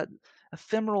it's that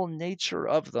ephemeral nature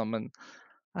of them. And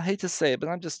I hate to say it, but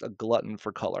I'm just a glutton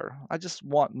for color. I just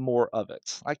want more of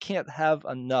it. I can't have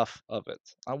enough of it.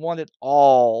 I want it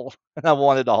all, and I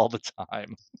want it all the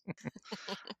time.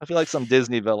 I feel like some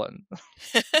Disney villain.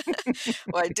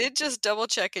 Well, I did just double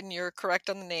check and you're correct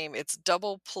on the name. It's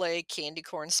Double Play Candy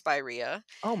Corn Spirea.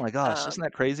 Oh my gosh, isn't Um,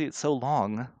 that crazy? It's so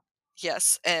long.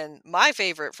 yes, and my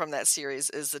favorite from that series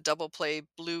is the Double Play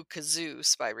Blue Kazoo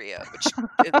Spirea, which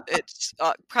it's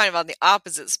kind of on the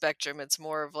opposite spectrum. It's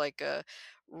more of like a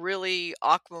really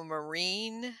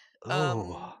aquamarine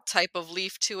Oh, type of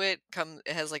leaf to it.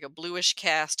 It has like a bluish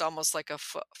cast, almost like a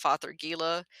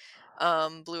Fothergilla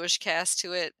bluish cast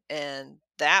to it, and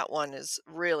that one is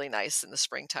really nice in the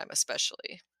springtime,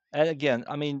 especially. and again,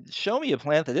 I mean, show me a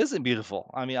plant that isn't beautiful.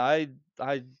 I mean, I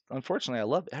unfortunately, I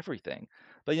love everything.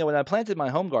 But, when I planted my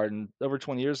home garden over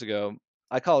 20 years ago,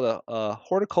 I call it a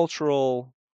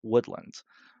horticultural woodland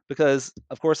because,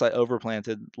 of course, I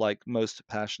overplanted like most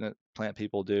passionate plant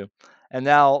people do. And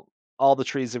now all the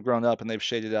trees have grown up and they've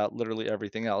shaded out literally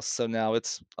everything else. So now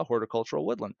it's a horticultural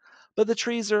woodland. But the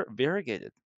trees are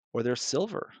variegated, or they're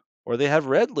silver, or they have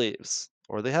red leaves,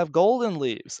 or they have golden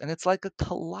leaves. And it's like a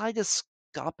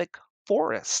kaleidoscopic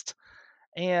forest.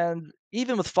 And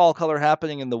even with fall color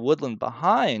happening in the woodland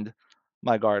behind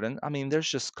my garden, I mean, there's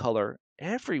just color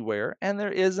everywhere, and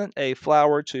there isn't a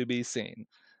flower to be seen.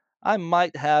 I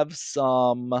might have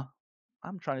some.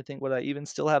 I'm trying to think what I even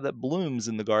still have that blooms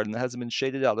in the garden that hasn't been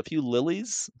shaded out. A few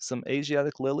lilies, some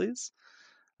Asiatic lilies.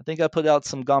 I think I put out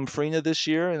some gomphrena this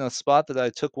year in a spot that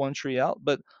I took one tree out,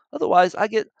 but otherwise I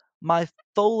get my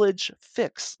foliage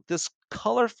fix. This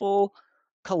colorful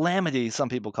calamity, some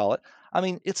people call it. I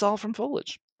mean, it's all from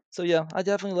foliage. So yeah, I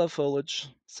definitely love foliage.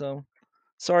 So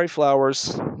sorry,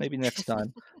 flowers. Maybe next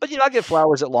time. But I get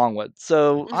flowers at Longwood,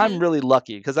 so I'm Mhm. really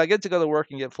lucky because I get to go to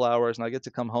work and get flowers, and I get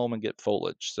to come home and get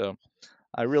foliage. So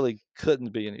I really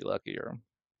couldn't be any luckier.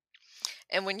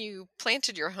 And when you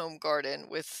planted your home garden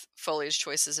with foliage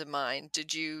choices in mind,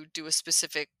 did you do a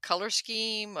specific color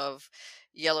scheme of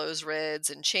yellows, reds,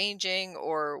 and changing,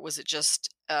 or was it just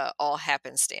all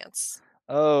happenstance?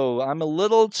 Oh, I'm a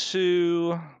little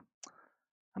too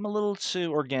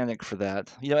organic for that.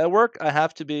 At work, I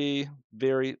have to be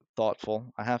very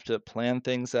thoughtful. I have to plan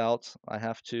things out. I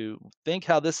have to think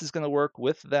how this is going to work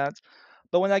with that.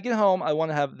 But when I get home, I want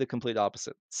to have the complete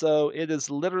opposite. So it is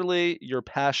literally your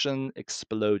passion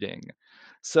exploding.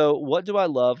 So, what do I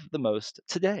love the most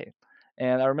today?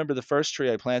 And I remember the first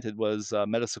tree I planted was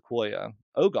Metasequoia,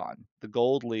 Ogon, the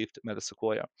gold leafed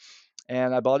Metasequoia,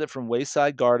 and I bought it from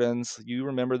Wayside Gardens. You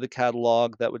remember the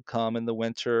catalog that would come in the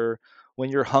winter when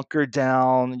you're hunkered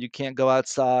down and you can't go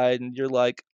outside, and you're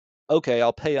like, okay,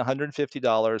 I'll pay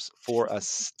 $150 for a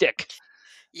stick.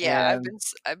 Yeah, And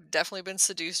I've definitely been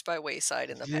seduced by Wayside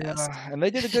in the past. yeah, and they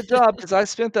did a good job because I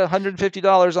spent the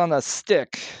 $150 on a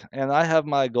stick, and I have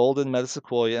my golden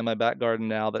metasequoia in my back garden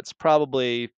now that's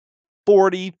probably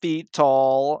 40 feet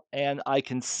tall, and I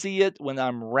can see it when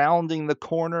I'm rounding the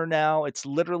corner now. It's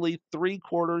literally three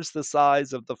quarters the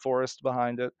size of the forest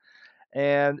behind it,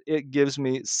 and it gives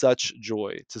me such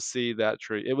joy to see that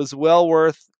tree. It was well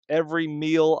worth every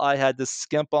meal I had to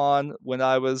skimp on when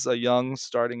I was a young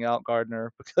starting out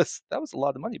gardener because that was a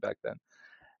lot of money back then.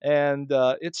 And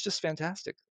it's just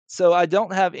fantastic. So I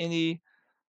don't have any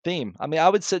theme. I mean, I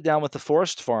would sit down with the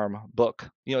Forest Farm book.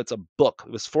 It's a book.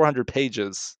 It was 400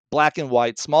 pages, black and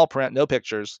white, small print, no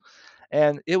pictures.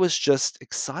 And it was just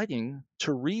exciting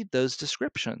to read those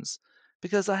descriptions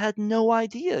because I had no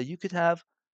idea you could have,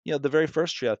 the very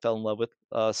first tree I fell in love with,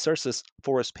 Cercis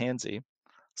forest pansy.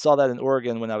 Saw that in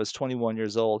Oregon when I was 21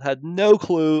 years old. Had no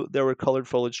clue there were colored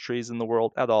foliage trees in the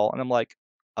world at all. And I'm like,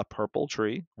 a purple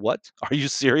tree? What? Are you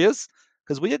serious?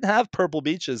 Because we didn't have purple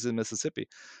beaches in Mississippi.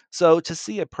 So to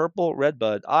see a purple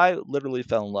redbud, I literally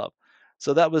fell in love.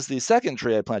 So that was the second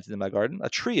tree I planted in my garden, a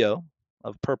trio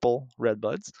of purple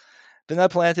redbuds. Then I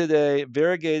planted a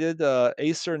variegated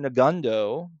Acer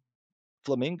negundo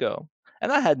flamingo.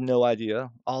 And I had no idea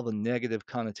all the negative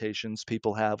connotations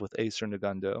people have with Acer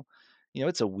negundo.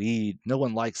 It's a weed. No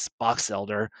one likes box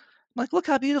elder. I'm like, look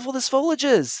how beautiful this foliage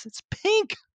is. It's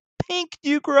pink, pink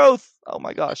new growth. Oh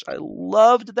my gosh. I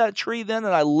loved that tree then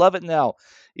and I love it now,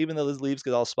 even though those leaves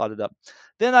get all spotted up.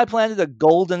 Then I planted a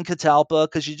golden catalpa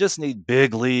because you just need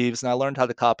big leaves. And I learned how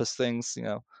to coppice things.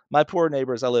 My poor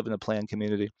neighbors, I live in a planned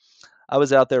community. I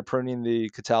was out there pruning the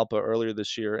catalpa earlier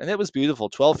this year, and it was beautiful,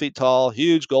 12 feet tall,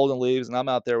 huge golden leaves, and I'm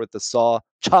out there with the saw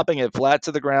chopping it flat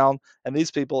to the ground. And these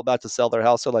people about to sell their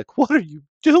house are like, "What are you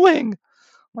doing?" I'm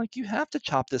like, "You have to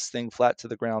chop this thing flat to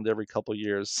the ground every couple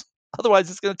years,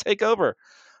 otherwise it's going to take over."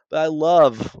 But I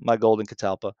love my golden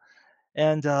catalpa.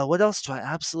 And what else do I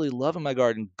absolutely love in my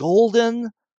garden?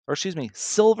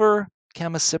 Silver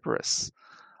chamaecyparis.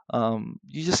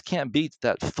 You just can't beat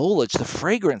that foliage, the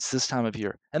fragrance this time of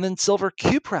year. And then silver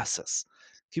Cupressus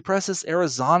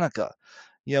arizonica.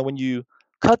 When you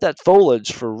cut that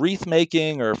foliage for wreath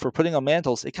making or for putting on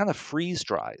mantles, it kind of freeze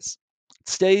dries. It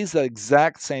stays the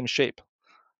exact same shape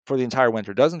for the entire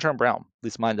winter. It doesn't turn brown. At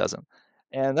least mine doesn't.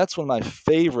 And that's one of my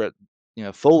favorite,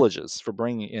 foliages for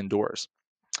bringing indoors.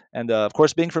 And of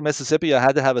course, being from Mississippi, I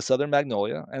had to have a southern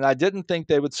magnolia, and I didn't think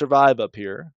they would survive up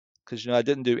here because I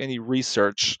didn't do any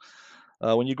research.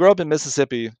 When you grow up in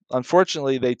Mississippi,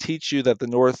 unfortunately, they teach you that the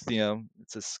North,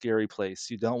 it's a scary place.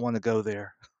 You don't want to go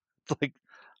there. Like,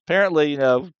 apparently,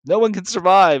 no one can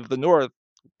survive the North.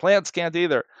 Plants can't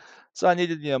either. So I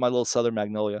needed, my little southern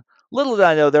magnolia. Little did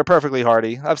I know they're perfectly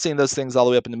hardy. I've seen those things all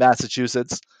the way up into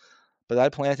Massachusetts. But I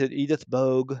planted Edith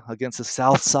Bogue against the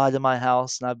south side of my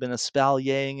house, and I've been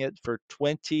espaliering it for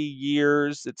 20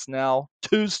 years. It's now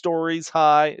 2 stories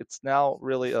high. It's now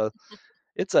really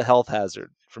it's a health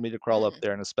hazard for me to crawl up Mm.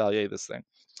 there and espalier this thing.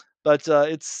 But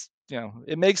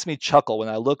it makes me chuckle when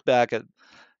I look back at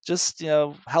just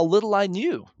how little I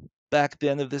knew back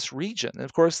then of this region. And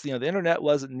of course, the internet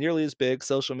wasn't nearly as big.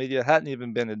 Social media hadn't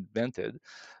even been invented.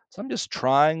 So I'm just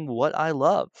trying what I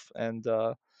love, and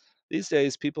these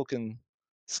days people can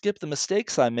skip the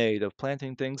mistakes I made of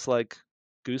planting things like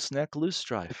gooseneck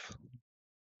loosestrife.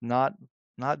 Not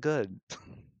not good.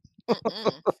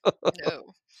 Mm-mm.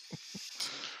 No.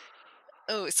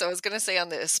 Oh, so I was gonna say on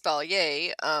the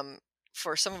espalier,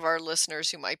 for some of our listeners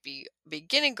who might be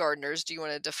beginning gardeners, do you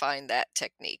wanna define that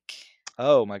technique?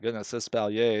 Oh my goodness,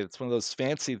 espalier. It's one of those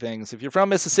fancy things. If you're from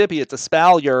Mississippi, it's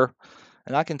espalier,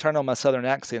 and I can turn on my southern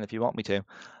accent if you want me to.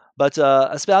 But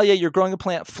espalier, you're growing a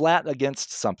plant flat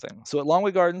against something. So at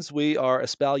Longwood Gardens, we are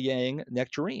espaliering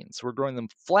nectarines. We're growing them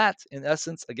flat, in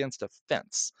essence, against a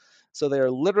fence. So they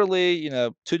are literally,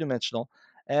 two-dimensional,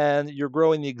 and you're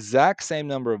growing the exact same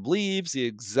number of leaves, the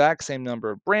exact same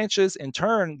number of branches, in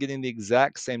turn, getting the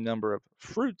exact same number of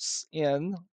fruits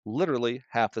in literally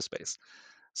half the space.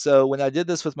 So when I did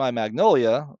this with my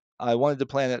magnolia, I wanted to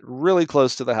plant it really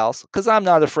close to the house because I'm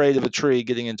not afraid of a tree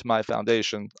getting into my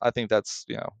foundation. I think that's,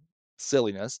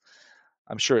 silliness.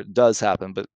 I'm sure it does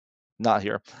happen, but not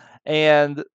here.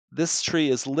 And this tree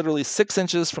is literally 6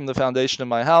 inches from the foundation of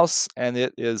my house, and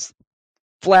it is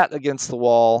flat against the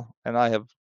wall. And I have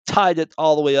tied it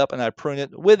all the way up, and I prune it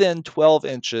within 12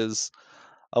 inches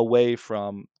away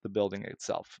from the building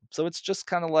itself. So it's just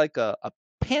kind of like a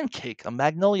pancake, a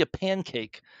magnolia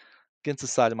pancake against the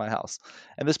side of my house.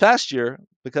 And this past year,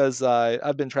 because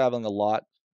I've been traveling a lot,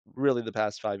 really the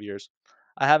past 5 years,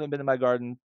 I haven't been in my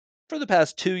garden for the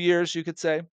past 2 years, you could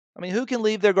say. I mean, who can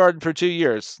leave their garden for 2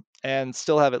 years and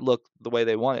still have it look the way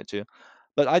they want it to?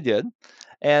 But I did.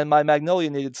 And my magnolia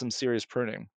needed some serious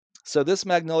pruning. So this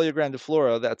Magnolia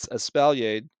grandiflora that's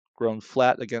espaliered, grown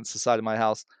flat against the side of my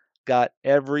house, got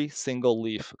every single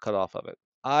leaf cut off of it.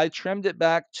 I trimmed it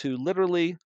back to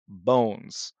literally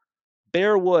bones,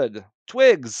 bare wood,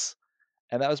 twigs,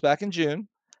 and that was back in June,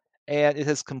 and it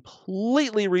has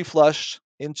completely reflushed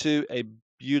into a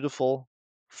beautiful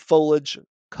foliage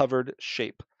covered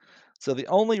shape. So the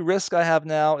only risk I have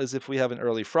now is if we have an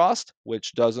early frost,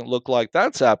 which doesn't look like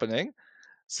that's happening.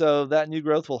 So that new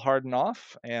growth will harden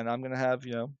off, and I'm going to have,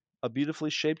 a beautifully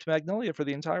shaped magnolia for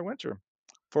the entire winter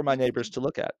for my neighbors to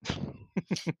look at.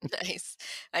 Nice.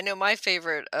 I know my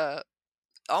favorite,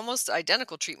 almost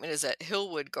identical treatment is at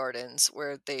Hillwood Gardens,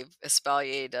 where they've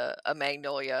espaliered a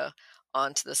magnolia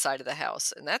onto the side of the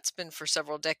house, and that's been for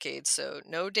several decades, so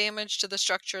no damage to the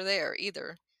structure there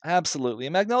either. Absolutely.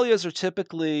 And magnolias are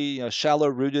typically, shallow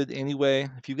rooted anyway.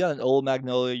 If you've got an old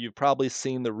magnolia, you've probably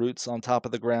seen the roots on top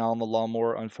of the ground, the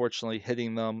lawnmower unfortunately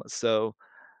hitting them. So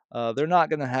they're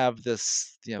not going to have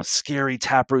this, scary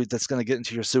taproot that's going to get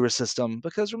into your sewer system.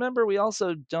 Because remember, we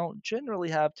also don't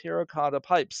generally have terracotta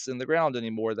pipes in the ground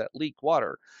anymore that leak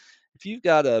water. If you've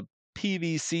got a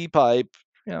PVC pipe,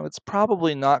 it's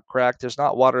probably not cracked. There's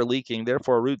not water leaking.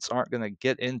 Therefore, roots aren't going to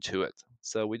get into it.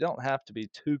 So we don't have to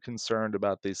be too concerned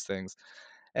about these things.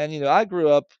 And, I grew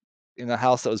up in a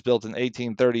house that was built in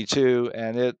 1832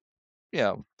 and it,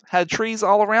 had trees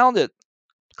all around it.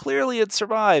 Clearly, it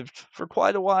survived for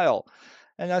quite a while.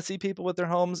 And I see people with their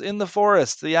homes in the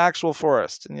forest, the actual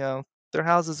forest, and, their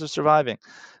houses are surviving.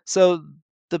 So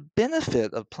the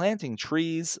benefit of planting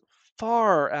trees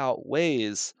far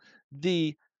outweighs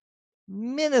the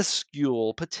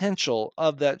minuscule potential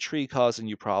of that tree causing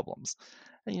you problems.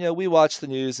 And, we watch the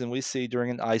news and we see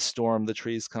during an ice storm the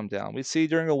trees come down. We see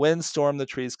during a windstorm the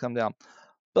trees come down.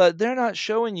 But they're not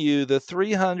showing you the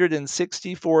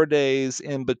 364 days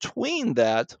in between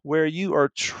that where you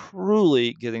are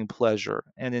truly getting pleasure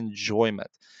and enjoyment.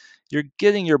 You're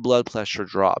getting your blood pressure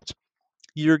dropped.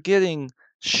 You're getting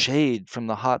shade from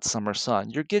the hot summer sun.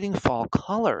 You're getting fall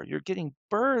color. You're getting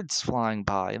birds flying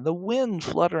by and the wind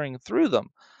fluttering through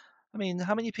them. I mean,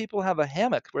 how many people have a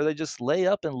hammock where they just lay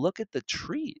up and look at the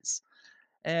trees?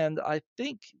 And I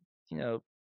think, you know,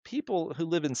 people who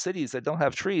live in cities that don't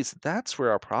have trees, that's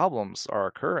where our problems are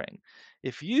occurring.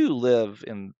 If you live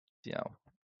in, you know,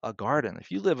 a garden,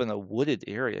 if you live in a wooded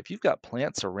area, if you've got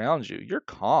plants around you, you're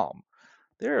calm.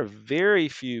 There are very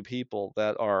few people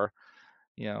that are,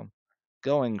 you know,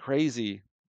 going crazy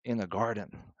in a garden.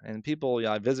 And people,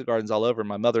 I visit gardens all over.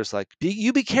 My mother's like,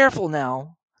 you be careful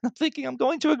now." I'm thinking I'm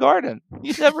going to a garden.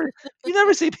 You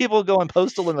never see people going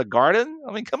postal in the garden.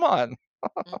 I mean, come on.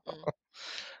 Mm-mm.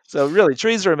 So really,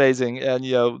 trees are amazing, and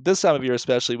this time of year,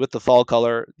 especially with the fall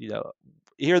color,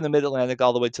 here in the Mid Atlantic,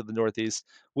 all the way to the Northeast,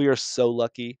 we are so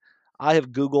lucky. I have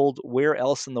Googled where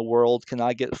else in the world can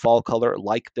I get fall color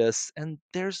like this, and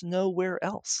there's nowhere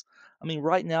else. I mean,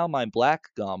 right now, my black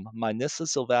gum, my Nyssa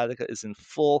sylvatica, is in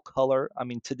full color. I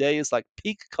mean, today is like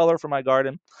peak color for my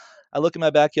garden. I look in my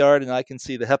backyard and I can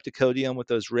see the heptacodium with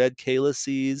those red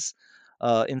calyces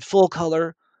in full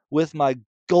color with my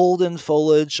golden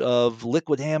foliage of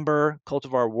liquid amber,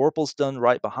 cultivar Worplesdon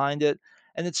right behind it.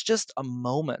 And it's just a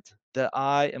moment that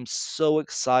I am so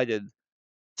excited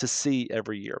to see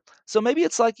every year. So maybe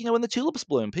it's like, when the tulips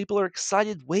bloom, people are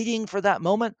excited waiting for that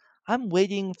moment. I'm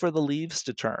waiting for the leaves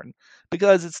to turn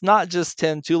because it's not just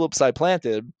 10 tulips I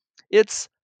planted, it's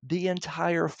the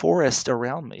entire forest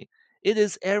around me. It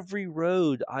is every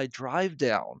road I drive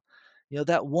down.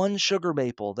 That one sugar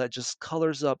maple that just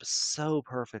colors up so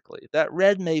perfectly. That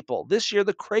red maple. This year,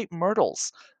 the crepe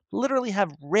myrtles literally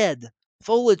have red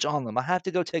foliage on them. I have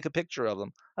to go take a picture of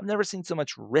them. I've never seen so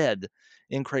much red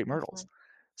in crepe myrtles. Mhm.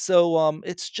 So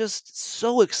it's just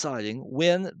so exciting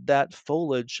when that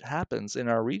foliage happens in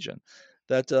our region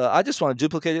that I just want to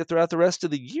duplicate it throughout the rest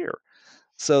of the year.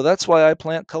 So that's why I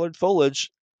plant colored foliage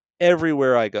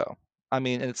everywhere I go. I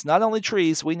mean, and it's not only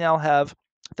trees. We now have,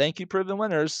 thank you, proven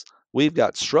winners. We've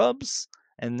got shrubs,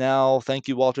 and now, thank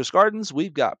you, Walter's Gardens.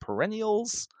 We've got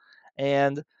perennials,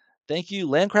 and thank you,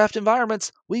 Landcraft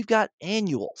Environments. We've got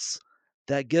annuals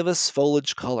that give us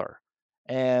foliage color,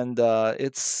 and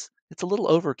it's a little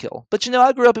overkill. But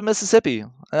I grew up in Mississippi,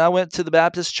 and I went to the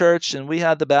Baptist church, and we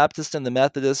had the Baptist and the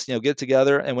Methodist, get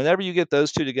together. And whenever you get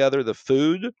those two together, the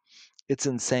food, it's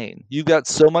insane. You've got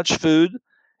so much food,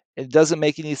 it doesn't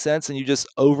make any sense, and you just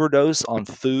overdose on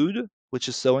food, which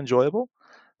is so enjoyable.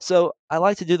 So I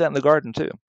like to do that in the garden too.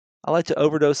 I like to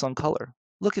overdose on color.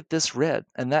 Look at this red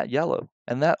and that yellow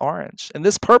and that orange and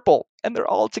this purple, and they're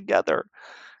all together.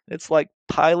 It's like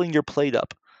piling your plate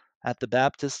up at the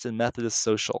Baptist and Methodist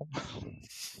social.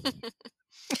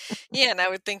 Yeah, and I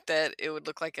would think that it would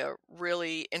look like a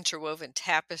really interwoven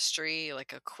tapestry,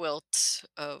 like a quilt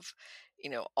of,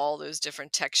 all those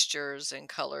different textures and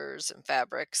colors and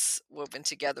fabrics woven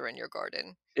together in your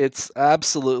garden. It's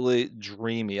absolutely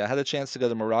dreamy. I had a chance to go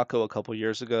to Morocco a couple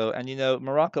years ago, and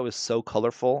Morocco is so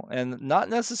colorful, and not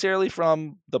necessarily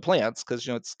from the plants, because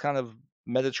it's kind of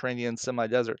Mediterranean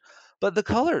semi-desert, but the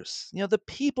colors. The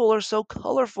people are so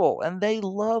colorful, and they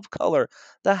love color.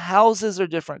 The houses are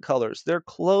different colors. Their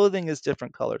clothing is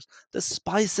different colors. The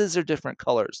spices are different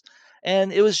colors,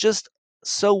 and it was just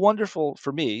so wonderful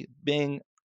for me, being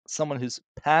someone who's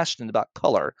passionate about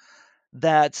color,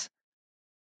 that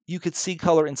you could see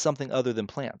color in something other than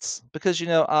plants. Because,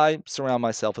 I surround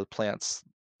myself with plants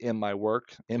in my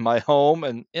work, in my home,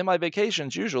 and in my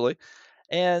vacations usually.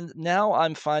 And now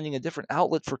I'm finding a different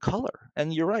outlet for color.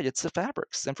 And you're right, it's the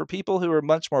fabrics. And for people who are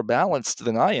much more balanced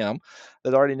than I am,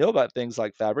 that already know about things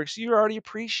like fabrics, you're already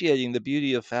appreciating the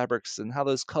beauty of fabrics and how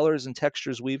those colors and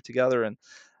textures weave together. And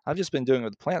I've just been doing it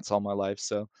with plants all my life.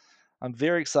 So I'm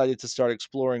very excited to start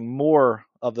exploring more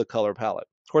of the color palette.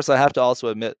 Of course, I have to also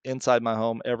admit, inside my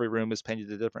home, every room is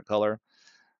painted a different color.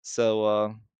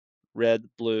 So, red,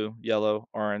 blue, yellow,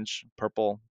 orange,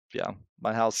 purple. Yeah,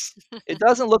 my house. It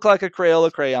doesn't look like a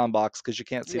Crayola crayon box because you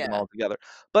can't see them Yeah. all together.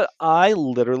 But I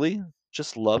literally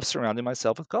just love surrounding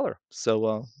myself with color.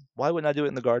 So, why wouldn't I do it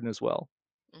in the garden as well?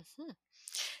 hmm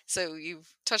So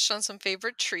you've touched on some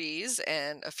favorite trees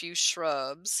and a few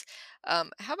shrubs. How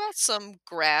about some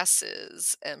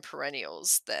grasses and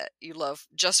perennials that you love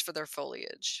just for their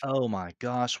foliage? Oh my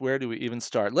gosh, where do we even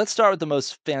start? Let's start with the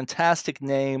most fantastic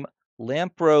name,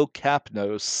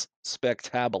 Lampropapnos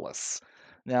spectabilis.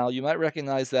 Now, you might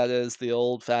recognize that as the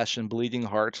old-fashioned bleeding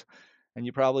heart, and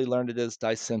you probably learned it as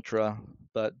Dicentra,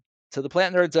 but to the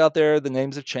plant nerds out there, the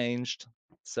names have changed.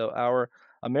 So our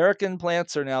American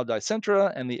plants are now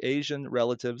Dicentra, and the Asian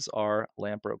relatives are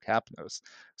Lampropapnos.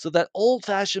 So that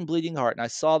old-fashioned bleeding heart, and I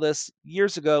saw this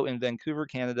years ago in Vancouver,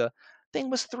 Canada,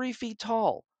 thing was 3 feet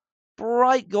tall,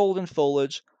 bright golden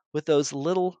foliage with those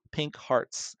little pink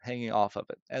hearts hanging off of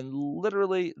it. And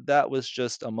literally, that was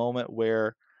just a moment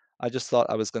where I just thought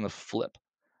I was going to flip.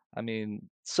 I mean,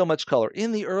 so much color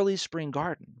in the early spring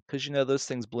garden because those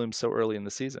things bloom so early in the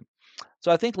season.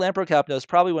 So I think Lamprocapno is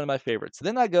probably one of my favorites.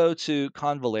 Then I go to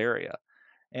Convallaria,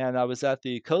 and I was at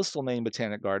the Coastal Maine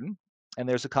Botanic Garden, and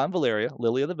there's a Convallaria,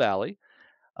 lily of the valley,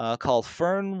 called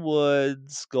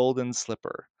Fernwood's Golden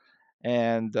Slipper,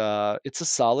 and it's a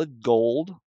solid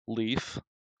gold leaf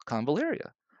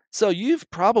convallaria. So you've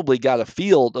probably got a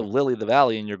field of lily of the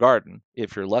valley in your garden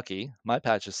if you're lucky. My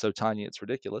patch is so tiny it's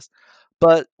ridiculous.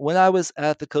 But when I was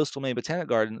at the Coastal Maine Botanic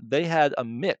Garden, they had a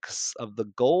mix of the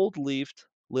gold-leafed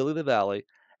lily of the valley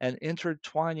and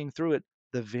intertwining through it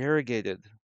the variegated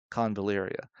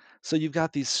convallaria. So you've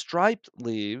got these striped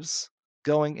leaves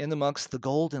going in amongst the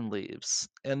golden leaves.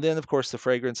 And then, of course, the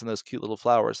fragrance and those cute little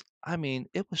flowers. I mean,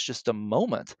 it was just a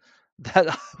moment that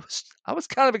I was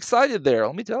kind of excited there,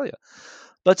 let me tell you.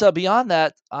 But beyond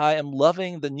that, I am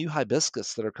loving the new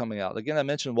hibiscus that are coming out. Again, I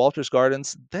mentioned Walter's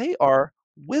Gardens. They are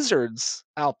wizards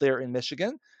out there in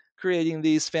Michigan creating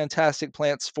these fantastic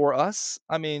plants for us.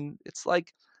 I mean, it's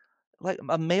like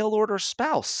a mail order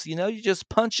spouse. You just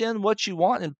punch in what you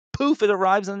want and poof, it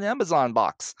arrives in an Amazon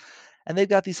box. And they've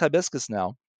got these hibiscus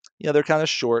now. They're kind of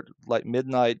short, like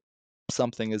midnight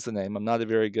something is the name. I'm not a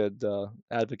very good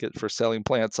advocate for selling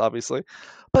plants, obviously.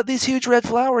 But these huge red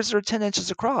flowers are 10 inches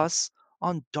across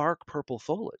on dark purple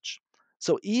foliage.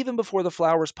 So even before the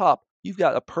flowers pop, you've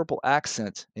got a purple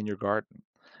accent in your garden.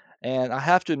 And I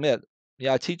have to admit,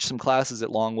 yeah, I teach some classes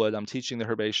at Longwood. I'm teaching the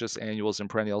herbaceous annuals and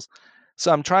perennials.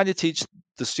 So I'm trying to teach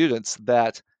the students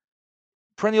that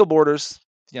perennial borders,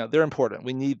 they're important.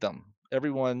 We need them.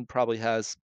 Everyone probably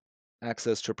has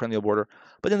access to a perennial border.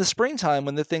 But in the springtime,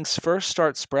 when the things first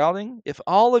start sprouting, if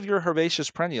all of your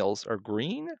herbaceous perennials are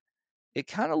green, it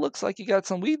kind of looks like you got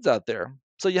some weeds out there.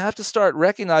 So you have to start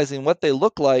recognizing what they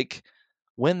look like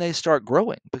when they start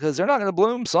growing because they're not going to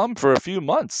bloom some for a few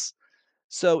months.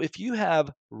 So if you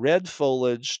have red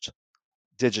foliaged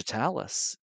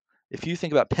digitalis, if you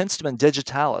think about Penstemon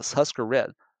digitalis, Husker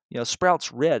red,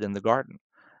 sprouts red in the garden,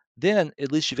 then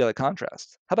at least you've got a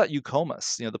contrast. How about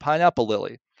Eucomus, the pineapple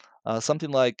lily,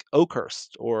 something like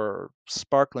Oakhurst or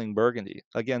sparkling burgundy?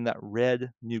 Again, that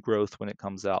red new growth when it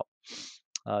comes out.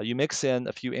 You mix in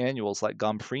a few annuals like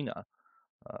Gomphrena.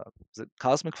 Is it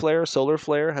Cosmic Flare, Solar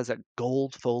Flare has that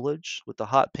gold foliage with the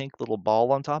hot pink little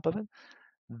ball on top of it.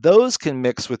 Those can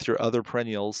mix with your other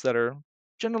perennials that are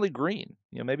generally green.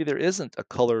 Maybe there isn't a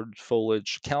colored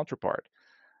foliage counterpart.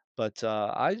 But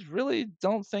I really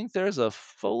don't think there's a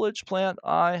foliage plant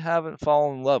I haven't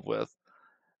fallen in love with.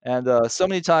 And so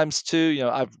many times too,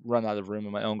 I've run out of room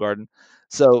in my own garden,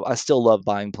 so I still love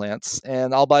buying plants.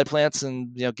 And I'll buy plants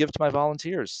and give it to my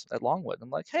volunteers at Longwood. I'm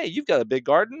like, hey, you've got a big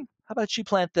garden. How about you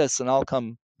plant this, and I'll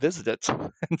come visit it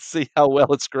and see how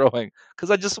well it's growing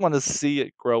because I just want to see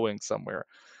it growing somewhere.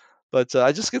 But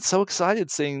I just get so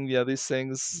excited seeing these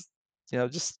things,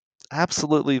 just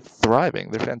absolutely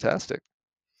thriving. They're fantastic.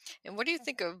 And what do you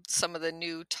think of some of the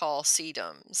new tall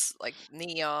sedums, like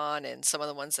neon and some of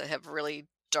the ones that have really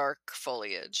dark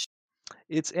foliage?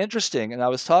 It's interesting, and I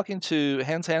was talking to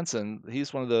Hans Hansen.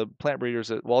 He's one of the plant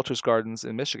breeders at Walters Gardens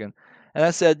in Michigan. And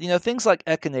I said, things like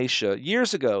echinacea,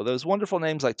 years ago, those wonderful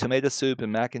names like tomato soup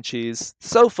and mac and cheese,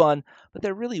 so fun, but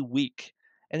they're really weak.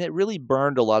 And it really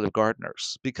burned a lot of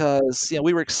gardeners because,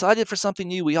 we were excited for something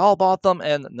new. We all bought them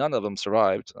and none of them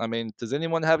survived. I mean, does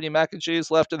anyone have any mac and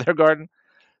cheese left in their garden?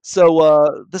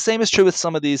 So the same is true with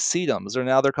some of these sedums, or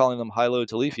now they're calling them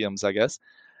hylotulifiums, I guess.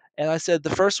 And I said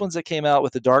the first ones that came out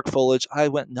with the dark foliage, I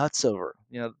went nuts over.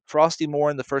 Frosty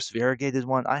Morn, the first variegated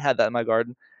one, I had that in my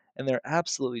garden, and they're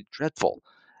absolutely dreadful.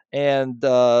 And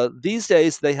these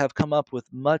days, they have come up with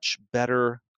much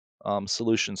better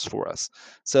solutions for us.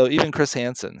 So even Chris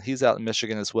Hansen, he's out in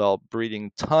Michigan as well,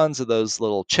 breeding tons of those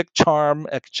little chick charm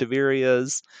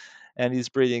echeverias, and he's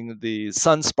breeding the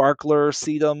sun sparkler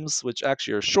sedums, which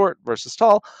actually are short versus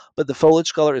tall, but the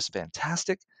foliage color is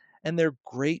fantastic, and they're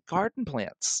great garden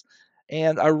plants.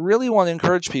 And I really want to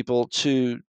encourage people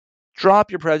to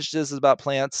drop your prejudices about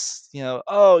plants.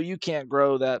 Oh, you can't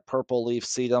grow that purple leaf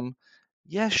sedum.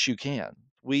 Yes, you can.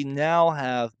 We now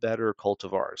have better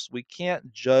cultivars. We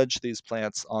can't judge these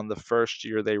plants on the first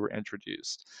year they were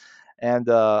introduced. And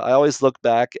I always look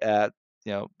back at,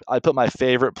 I put my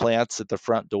favorite plants at the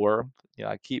front door.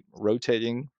 I keep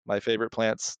rotating my favorite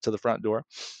plants to the front door.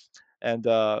 And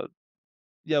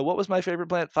what was my favorite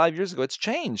plant 5 years ago? It's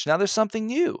changed. Now there's something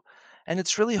new. And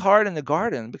it's really hard in the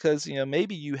garden because,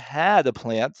 maybe you had a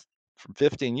plant from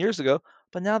 15 years ago,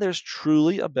 but now there's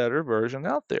truly a better version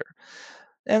out there.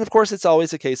 And of course, it's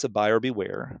always a case of buyer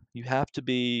beware. You have to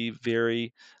be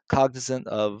very cognizant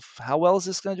of how well is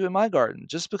this going to do in my garden.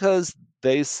 Just because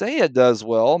they say it does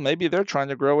well, maybe they're trying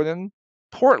to grow it in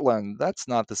Portland. That's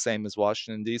not the same as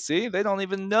Washington, D.C. They don't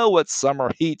even know what summer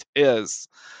heat is.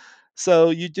 So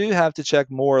you do have to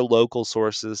check more local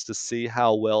sources to see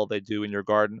how well they do in your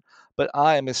garden. But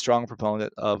I am a strong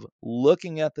proponent of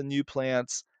looking at the new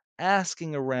plants,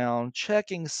 asking around,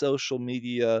 checking social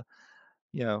media.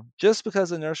 Just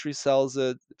because a nursery sells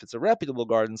it, if it's a reputable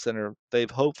garden center,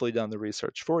 they've hopefully done the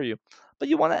research for you. But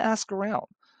you want to ask around.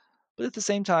 But at the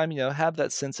same time, have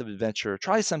that sense of adventure.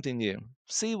 Try something new.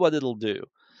 See what it'll do.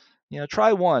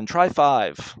 Try one, try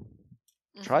five,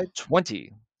 try Mhm.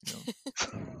 20. You know.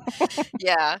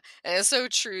 Yeah, and it's so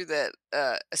true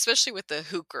that, especially with the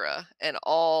heuchera and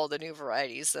all the new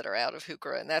varieties that are out of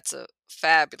heuchera, and that's a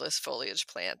fabulous foliage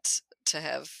plant to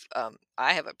have.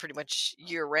 I have it pretty much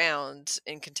year round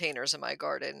in containers in my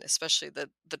garden, especially the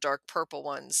dark purple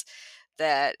ones.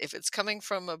 That if it's coming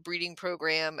from a breeding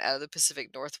program out of the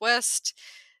Pacific Northwest,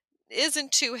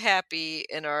 isn't too happy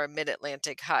in our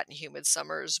mid-Atlantic hot and humid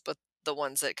summers, but the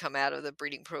ones that come out of the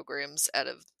breeding programs out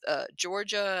of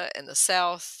Georgia and the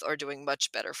South are doing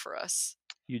much better for us.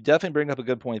 You definitely bring up a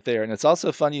good point there, and it's also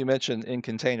funny you mentioned in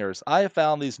containers. I have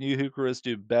found these new heucheras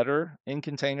do better in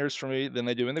containers for me than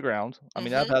they do in the ground. I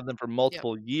mean, I've Mhm. had them for Yep.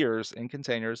 multiple years in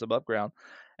containers above ground,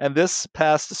 and this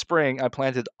past spring, I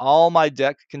planted all my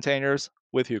deck containers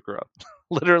with heuchera.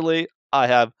 Literally, I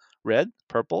have red,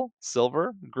 purple,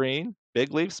 silver, green,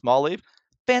 big leaf, small leaf,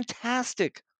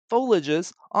 fantastic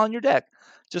foliages on your deck.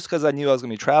 Just because I knew I was going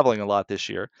to be traveling a lot this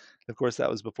year. Of course, that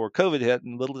was before COVID hit,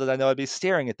 and little did I know I'd be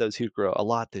staring at those heuchera a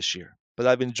lot this year. But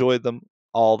I've enjoyed them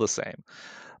all the same.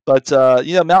 But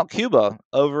Mount Cuba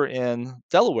over in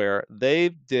Delaware, they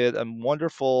did a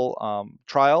wonderful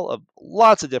trial of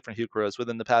lots of different heucheras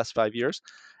within the past 5 years,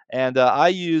 and I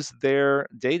use their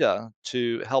data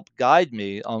to help guide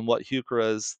me on what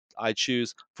heucheras I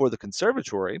choose for the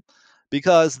conservatory,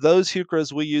 because those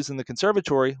heucheras we use in the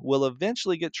conservatory will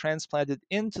eventually get transplanted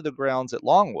into the grounds at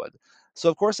Longwood. So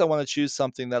of course I want to choose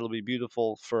something that'll be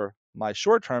beautiful for my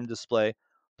short-term display,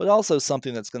 but also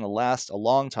something that's going to last a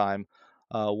long time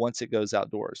once it goes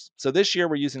outdoors. So this year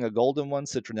we're using a golden one,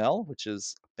 citronelle, which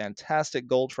is fantastic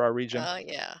gold for our region. Oh,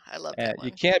 yeah, I love And that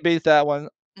you one. can't beat that one.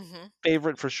 Mhm.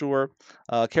 Favorite for sure.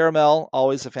 Caramel,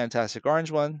 always a fantastic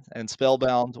orange one. And Mhm.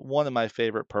 Spellbound, one of my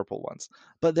favorite purple ones.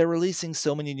 But they're releasing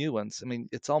so many new ones. I mean,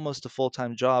 it's almost a full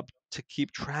time job to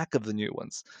keep track of the new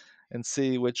ones and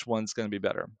see which one's going to be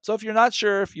better. So if you're not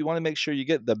sure, if you want to make sure you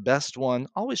get the best one,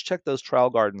 always check those trial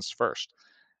gardens first.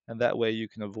 And that way you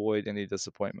can avoid any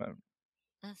disappointment.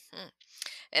 Mhm.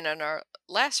 And in our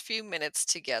last few minutes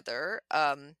together,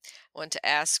 I want to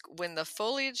ask when the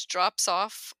foliage drops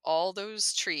off all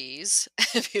those trees,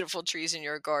 beautiful trees in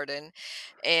your garden,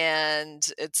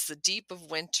 and it's the deep of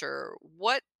winter,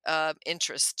 what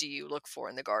interest do you look for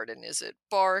in the garden? Is it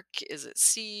bark? Is it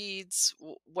seeds?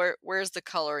 Where's the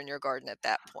color in your garden at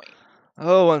that point?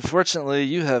 Oh, unfortunately,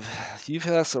 you've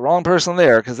asked the wrong person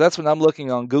there because that's when I'm looking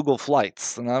on Google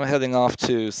Flights and I'm heading off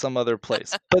to some other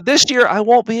place. But this year I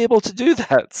won't be able to do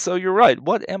that. So you're right.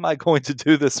 What am I going to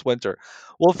do this winter?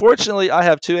 Well, fortunately, I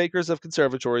have 2 acres of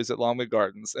conservatories at Longwood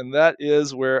Gardens, and that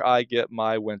is where I get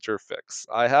my winter fix.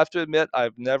 I have to admit,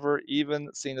 I've never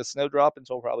even seen a snowdrop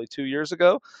until probably 2 years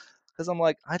ago because I'm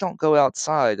like, I don't go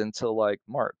outside until like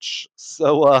March.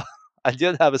 So I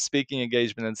did have a speaking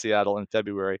engagement in Seattle in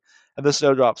February, and the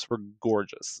snowdrops were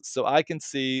gorgeous. So I can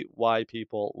see why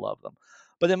people love them.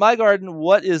 But in my garden,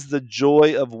 what is the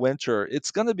joy of winter?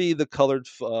 It's going to be the colored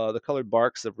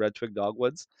barks of red twig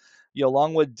dogwoods.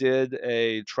 Longwood did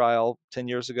a trial 10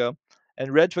 years ago,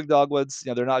 and red twig dogwoods,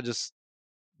 they're not just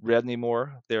red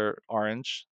anymore. They're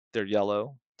orange, they're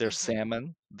yellow, they're Hmm.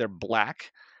 salmon, they're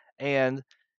black, and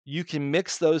you can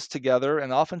mix those together.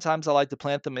 And oftentimes, I like to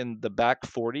plant them in the back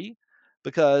 40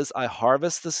 because I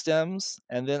harvest the stems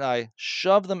and then I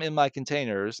shove them in my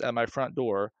containers at my front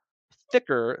door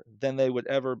thicker than they would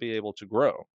ever be able to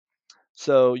grow.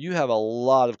 So you have a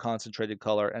lot of concentrated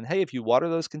color. And hey, if you water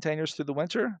those containers through the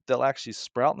winter, they'll actually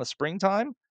sprout in the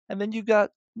springtime. And then you've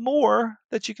got more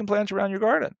that you can plant around your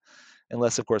garden,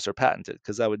 unless, of course, they're patented,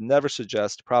 because I would never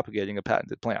suggest propagating a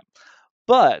patented plant.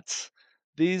 But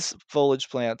these foliage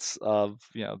plants of,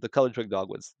 the colored twig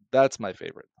dogwoods, that's my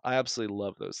favorite. I absolutely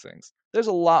love those things. There's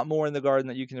a lot more in the garden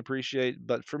that you can appreciate,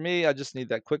 but for me, I just need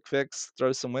that quick fix.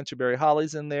 Throw some winterberry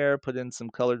hollies in there, put in some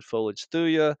colored foliage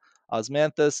thuya,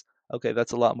 osmanthus. Okay,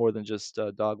 that's a lot more than just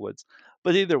dogwoods.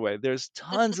 But either way, there's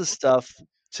tons of stuff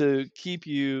to keep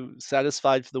you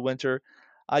satisfied for the winter.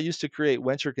 I used to create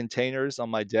winter containers on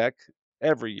my deck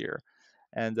every year.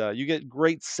 And you get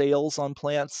great sales on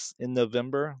plants in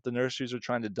November. The nurseries are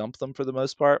trying to dump them for the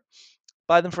most part.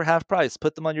 Buy them for half price.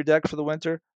 Put them on your deck for the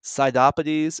winter.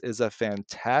 Cydopodes is a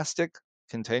fantastic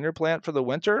container plant for the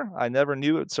winter. I never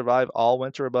knew it would survive all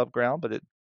winter above ground, but it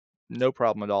no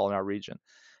problem at all in our region.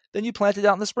 Then you plant it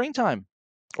out in the springtime,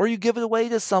 or you give it away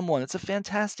to someone. It's a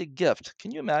fantastic gift.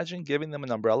 Can you imagine giving them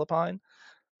an umbrella pine?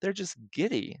 They're just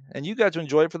giddy, and you got to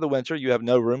enjoy it for the winter. You have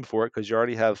no room for it because you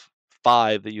already have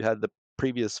 5 that you had the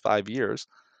previous 5 years.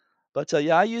 But,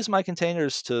 yeah, I use my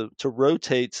containers to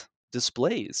rotate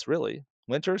displays, really.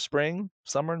 Winter, spring,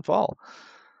 summer, and fall.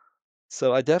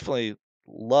 So I definitely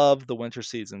love the winter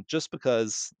season just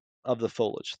because of the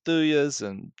foliage. Thuyas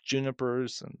and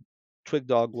junipers and twig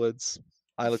dogwoods,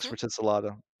 Ilex Hmm.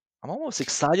 verticillata. I'm almost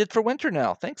excited for winter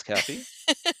now. Thanks, Kathy.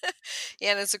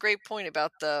 Yeah, and it's a great point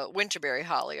about the winterberry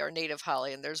holly, our native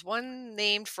holly, and there's one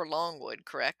named for longwood,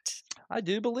 correct? I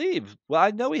do believe. Well,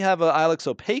 I know we have a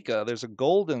Ilex opaca. There's a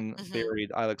golden Hmm.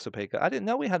 berried Ilex opaca. I didn't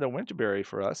know we had a winterberry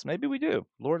for us. Maybe we do.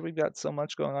 Lord, we've got so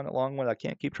much going on at Longwood. I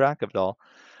can't keep track of it all.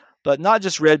 But not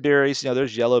just red berries.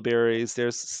 There's yellow berries.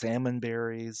 There's salmon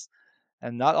berries,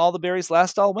 and not all the berries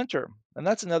last all winter. And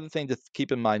that's another thing to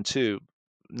keep in mind too.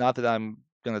 Not that I'm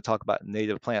going to talk about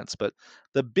native plants, but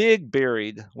the big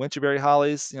berried winterberry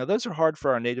hollies, those are hard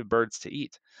for our native birds to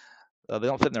eat. They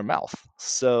don't fit in their mouth.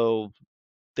 So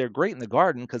they're great in the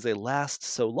garden because they last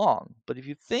so long. But if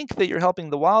you think that you're helping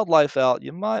the wildlife out,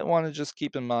 you might want to just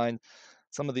keep in mind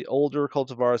some of the older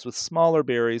cultivars with smaller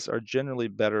berries are generally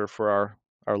better for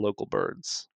our local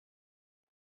birds.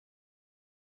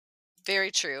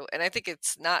 Very true, and I think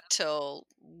it's not till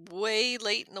way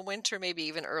late in the winter, maybe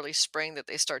even early spring, that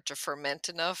they start to ferment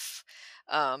enough,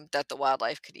 that the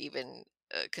wildlife could even,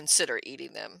 consider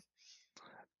eating them.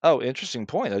 Oh, interesting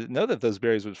point. I didn't know that those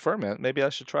berries would ferment. Maybe I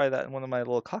should try that in one of my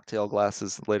little cocktail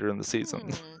glasses later in the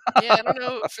season. Yeah, I don't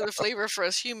know for the flavor for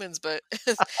us humans, but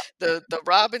the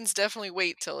robins definitely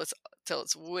wait till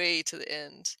it's way to the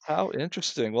end. How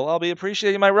interesting. Well, I'll be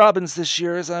appreciating my robins this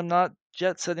year as I'm not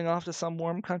jet setting off to some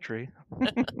warm country.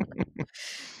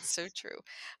 So true.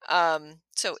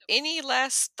 So any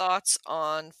last thoughts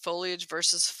on foliage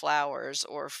versus flowers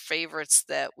or favorites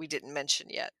that we didn't mention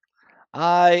yet?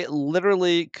 I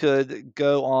literally could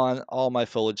go on all my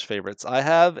foliage favorites. I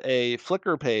have a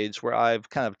Flickr page where I've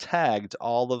kind of tagged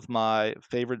all of my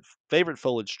favorite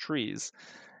foliage trees,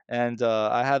 and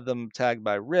I had them tagged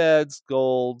by reds,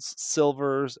 golds,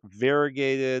 silvers,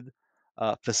 variegated,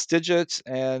 fastigiate,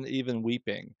 and even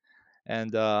weeping.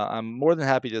 And I'm more than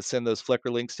happy to send those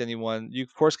Flickr links to anyone. You,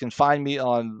 of course, can find me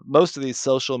on most of these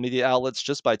social media outlets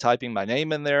just by typing my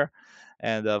name in there.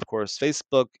 And of course,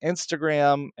 Facebook,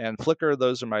 Instagram, and Flickr.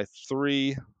 Those are my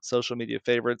three social media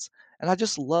favorites. And I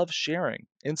just love sharing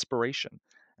inspiration.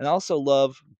 And I also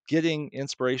love getting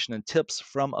inspiration and tips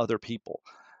from other people.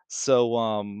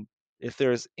 So if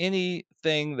there's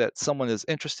anything that someone is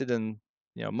interested in,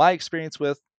 my experience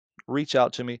with, reach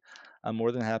out to me. I'm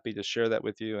more than happy to share that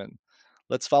with you. And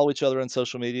let's follow each other on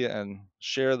social media and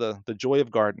share the joy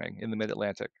of gardening in the Mid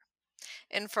Atlantic.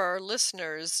 And for our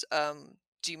listeners,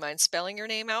 do you mind spelling your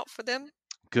name out for them?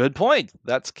 Good point.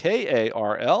 That's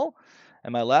Karl.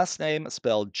 And my last name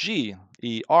spelled Gercens.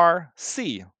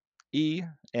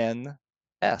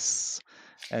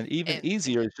 And even And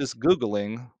easier is just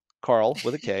Googling Carl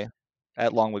with a K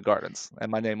at Longwood Gardens,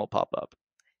 and my name will pop up.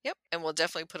 yep, and we'll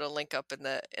definitely put a link up in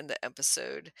the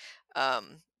episode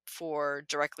for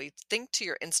directly think to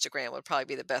your Instagram would probably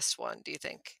be the best one. Do you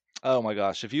think? Oh my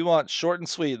gosh, if you want short and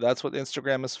sweet, that's what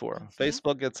Instagram is for. Hmm.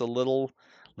 Facebook gets a little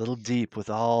deep with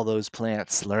all those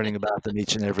plants, learning about them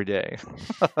each and every day.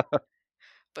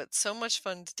 But so much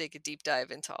fun to take a deep dive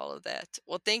into all of that.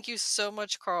 Well, thank you so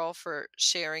much, Carl, for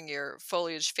sharing your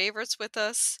foliage favorites with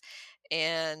us.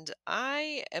 And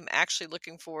I am actually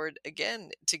looking forward again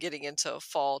to getting into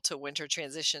fall to winter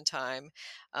transition time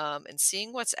and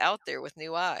seeing what's out there with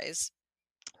new eyes.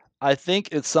 I think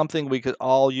it's something we could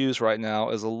all use right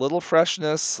now is a little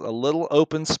freshness, a little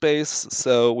open space.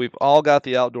 So we've all got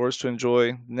the outdoors to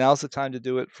enjoy. Now's the time to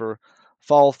do it for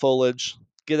fall foliage.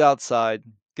 Get outside,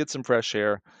 get some fresh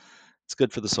air. It's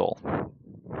good for the soul.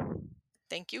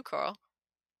 Thank you, Carl.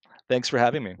 Thanks for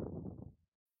having me.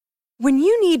 When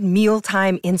you need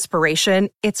mealtime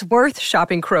inspiration, it's worth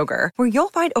shopping Kroger, where you'll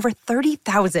find over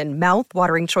 30,000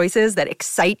 mouth-watering choices that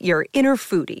excite your inner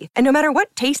foodie. And no matter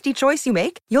what tasty choice you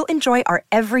make, you'll enjoy our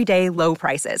everyday low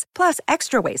prices, plus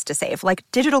extra ways to save, like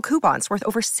digital coupons worth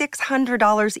over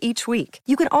 $600 each week.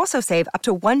 You can also save up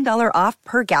to $1 off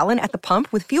per gallon at the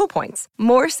pump with fuel points.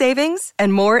 More savings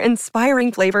and more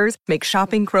inspiring flavors make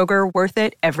shopping Kroger worth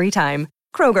it every time.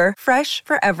 Kroger, fresh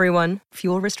for everyone.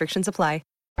 Fuel restrictions apply.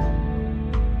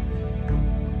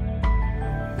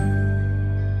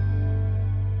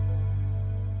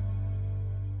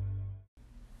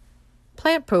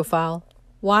 Plant profile: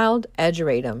 Wild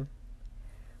Ageratum.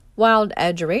 Wild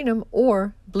ageratum,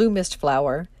 or blue mist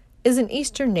flower, is an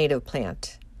eastern native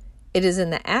plant. It is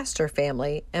in the aster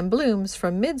family and blooms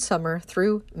from midsummer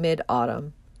through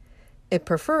mid-autumn. It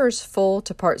prefers full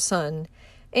to part sun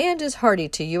and is hardy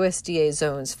to USDA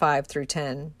zones 5 through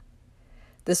 10.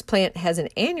 This plant has an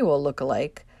annual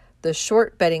look-alike, the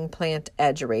short bedding plant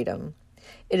ageratum.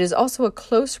 It is also a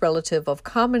close relative of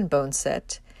common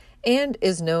boneset and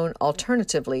is known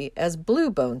alternatively as blue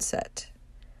boneset.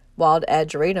 Wild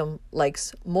ageratum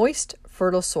likes moist,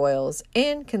 fertile soils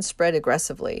and can spread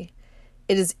aggressively.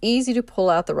 It is easy to pull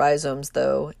out the rhizomes,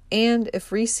 though, and if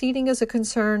reseeding is a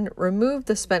concern, remove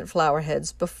the spent flower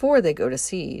heads before they go to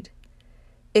seed.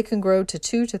 It can grow to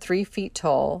 2 to 3 feet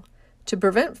tall. To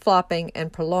prevent flopping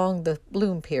and prolong the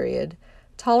bloom period,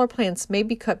 taller plants may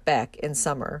be cut back in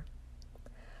summer.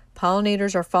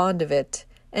 Pollinators are fond of it,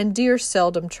 and deer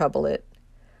seldom trouble it.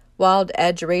 Wild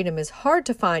ageratum is hard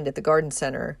to find at the garden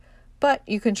center, but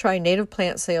you can try native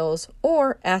plant sales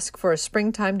or ask for a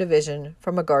springtime division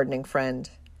from a gardening friend.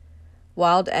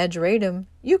 Wild ageratum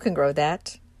You can grow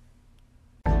that.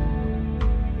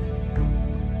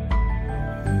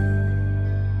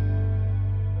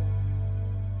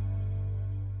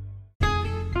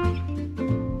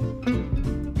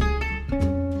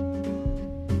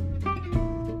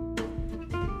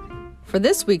 For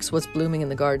this week's What's Blooming in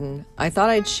the Garden, I thought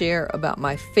I'd share about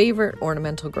my favorite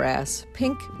ornamental grass,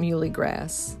 pink muhly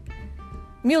grass.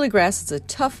 Muhly grass is a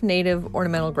tough native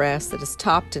ornamental grass that is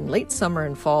topped in late summer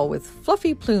and fall with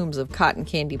fluffy plumes of cotton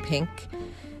candy pink.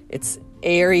 It's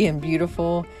airy and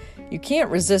beautiful. You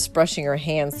can't resist brushing your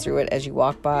hands through it as you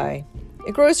walk by.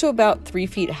 It grows to about 3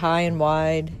 feet high and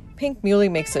wide. Pink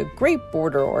muhly makes a great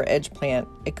border or edge plant.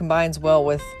 It combines well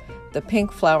with the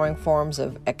pink flowering forms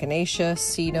of echinacea,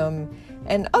 sedum,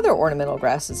 and other ornamental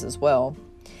grasses as well.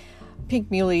 Pink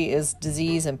muhly is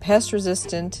disease and pest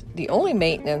resistant. The only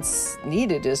maintenance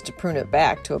needed is to prune it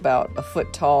back to about a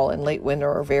foot tall in late winter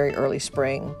or very early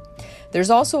spring. There's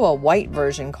also a white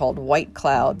version called White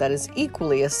Cloud that is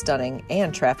equally as stunning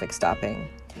and traffic stopping.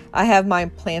 I have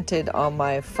mine planted on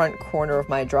my front corner of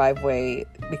my driveway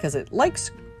because it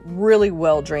likes really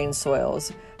well-drained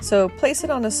soils. So place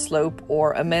it on a slope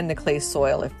or amend the clay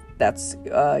soil if that's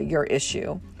your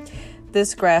issue.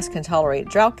 This grass can tolerate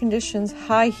drought conditions,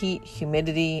 high heat,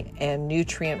 humidity, and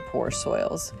nutrient-poor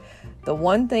soils. The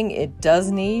one thing it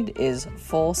does need is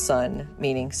full sun,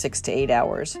 meaning 6 to 8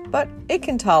 hours, but it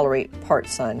can tolerate part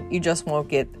sun. You just won't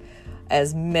get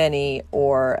as many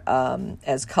or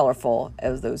as colorful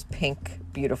as those pink,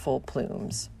 beautiful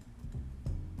plumes.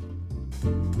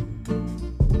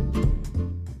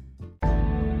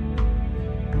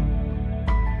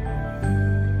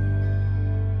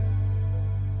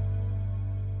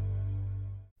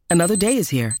 Another day is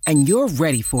here, and you're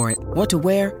ready for it. What to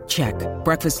wear? Check.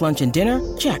 Breakfast, lunch, and dinner?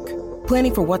 Check.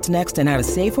 Planning for what's next and how to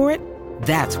save for it?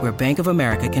 That's where Bank of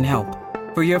America can help.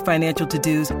 For your financial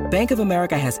to-dos, Bank of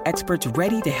America has experts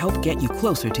ready to help get you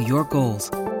closer to your goals.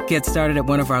 Get started at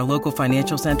one of our local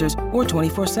financial centers or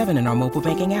 24/7 in our mobile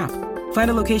banking app.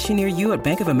 Find a location near you at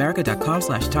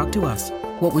bankofamerica.com/talktous.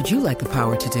 What would you like the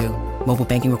power to do? Mobile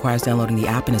banking requires downloading the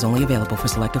app and is only available for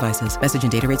select devices. Message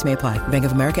and data rates may apply. Bank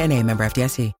of America N.A., member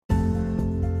FDIC.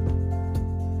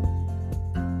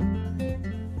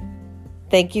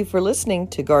 Thank you for listening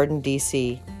to Garden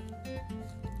DC.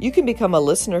 You can become a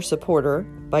listener supporter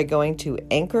by going to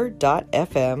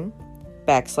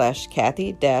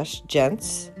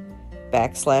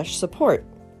anchor.fm/Kathy-Gents/support.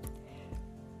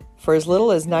 For as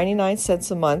little as 99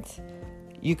 cents a month,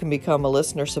 you can become a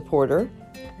listener supporter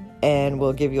and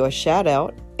we'll give you a shout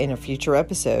out in a future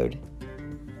episode.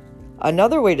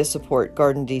 Another way to support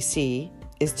Garden DC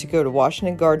is to go to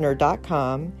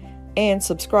WashingtonGardener.com and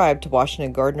subscribe to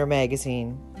Washington Gardener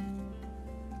magazine.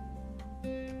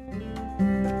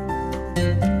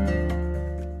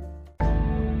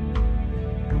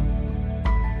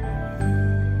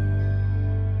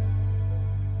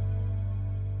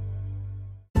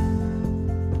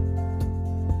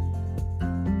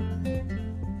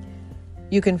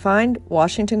 You can find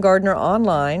Washington Gardener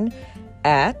online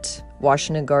at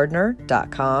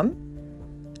WashingtonGardener.com,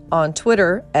 on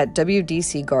Twitter at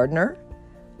WDC Gardener,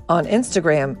 on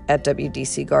Instagram at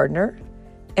WDC Gardener,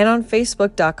 and on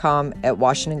Facebook.com at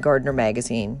Washington Gardener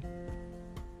Magazine.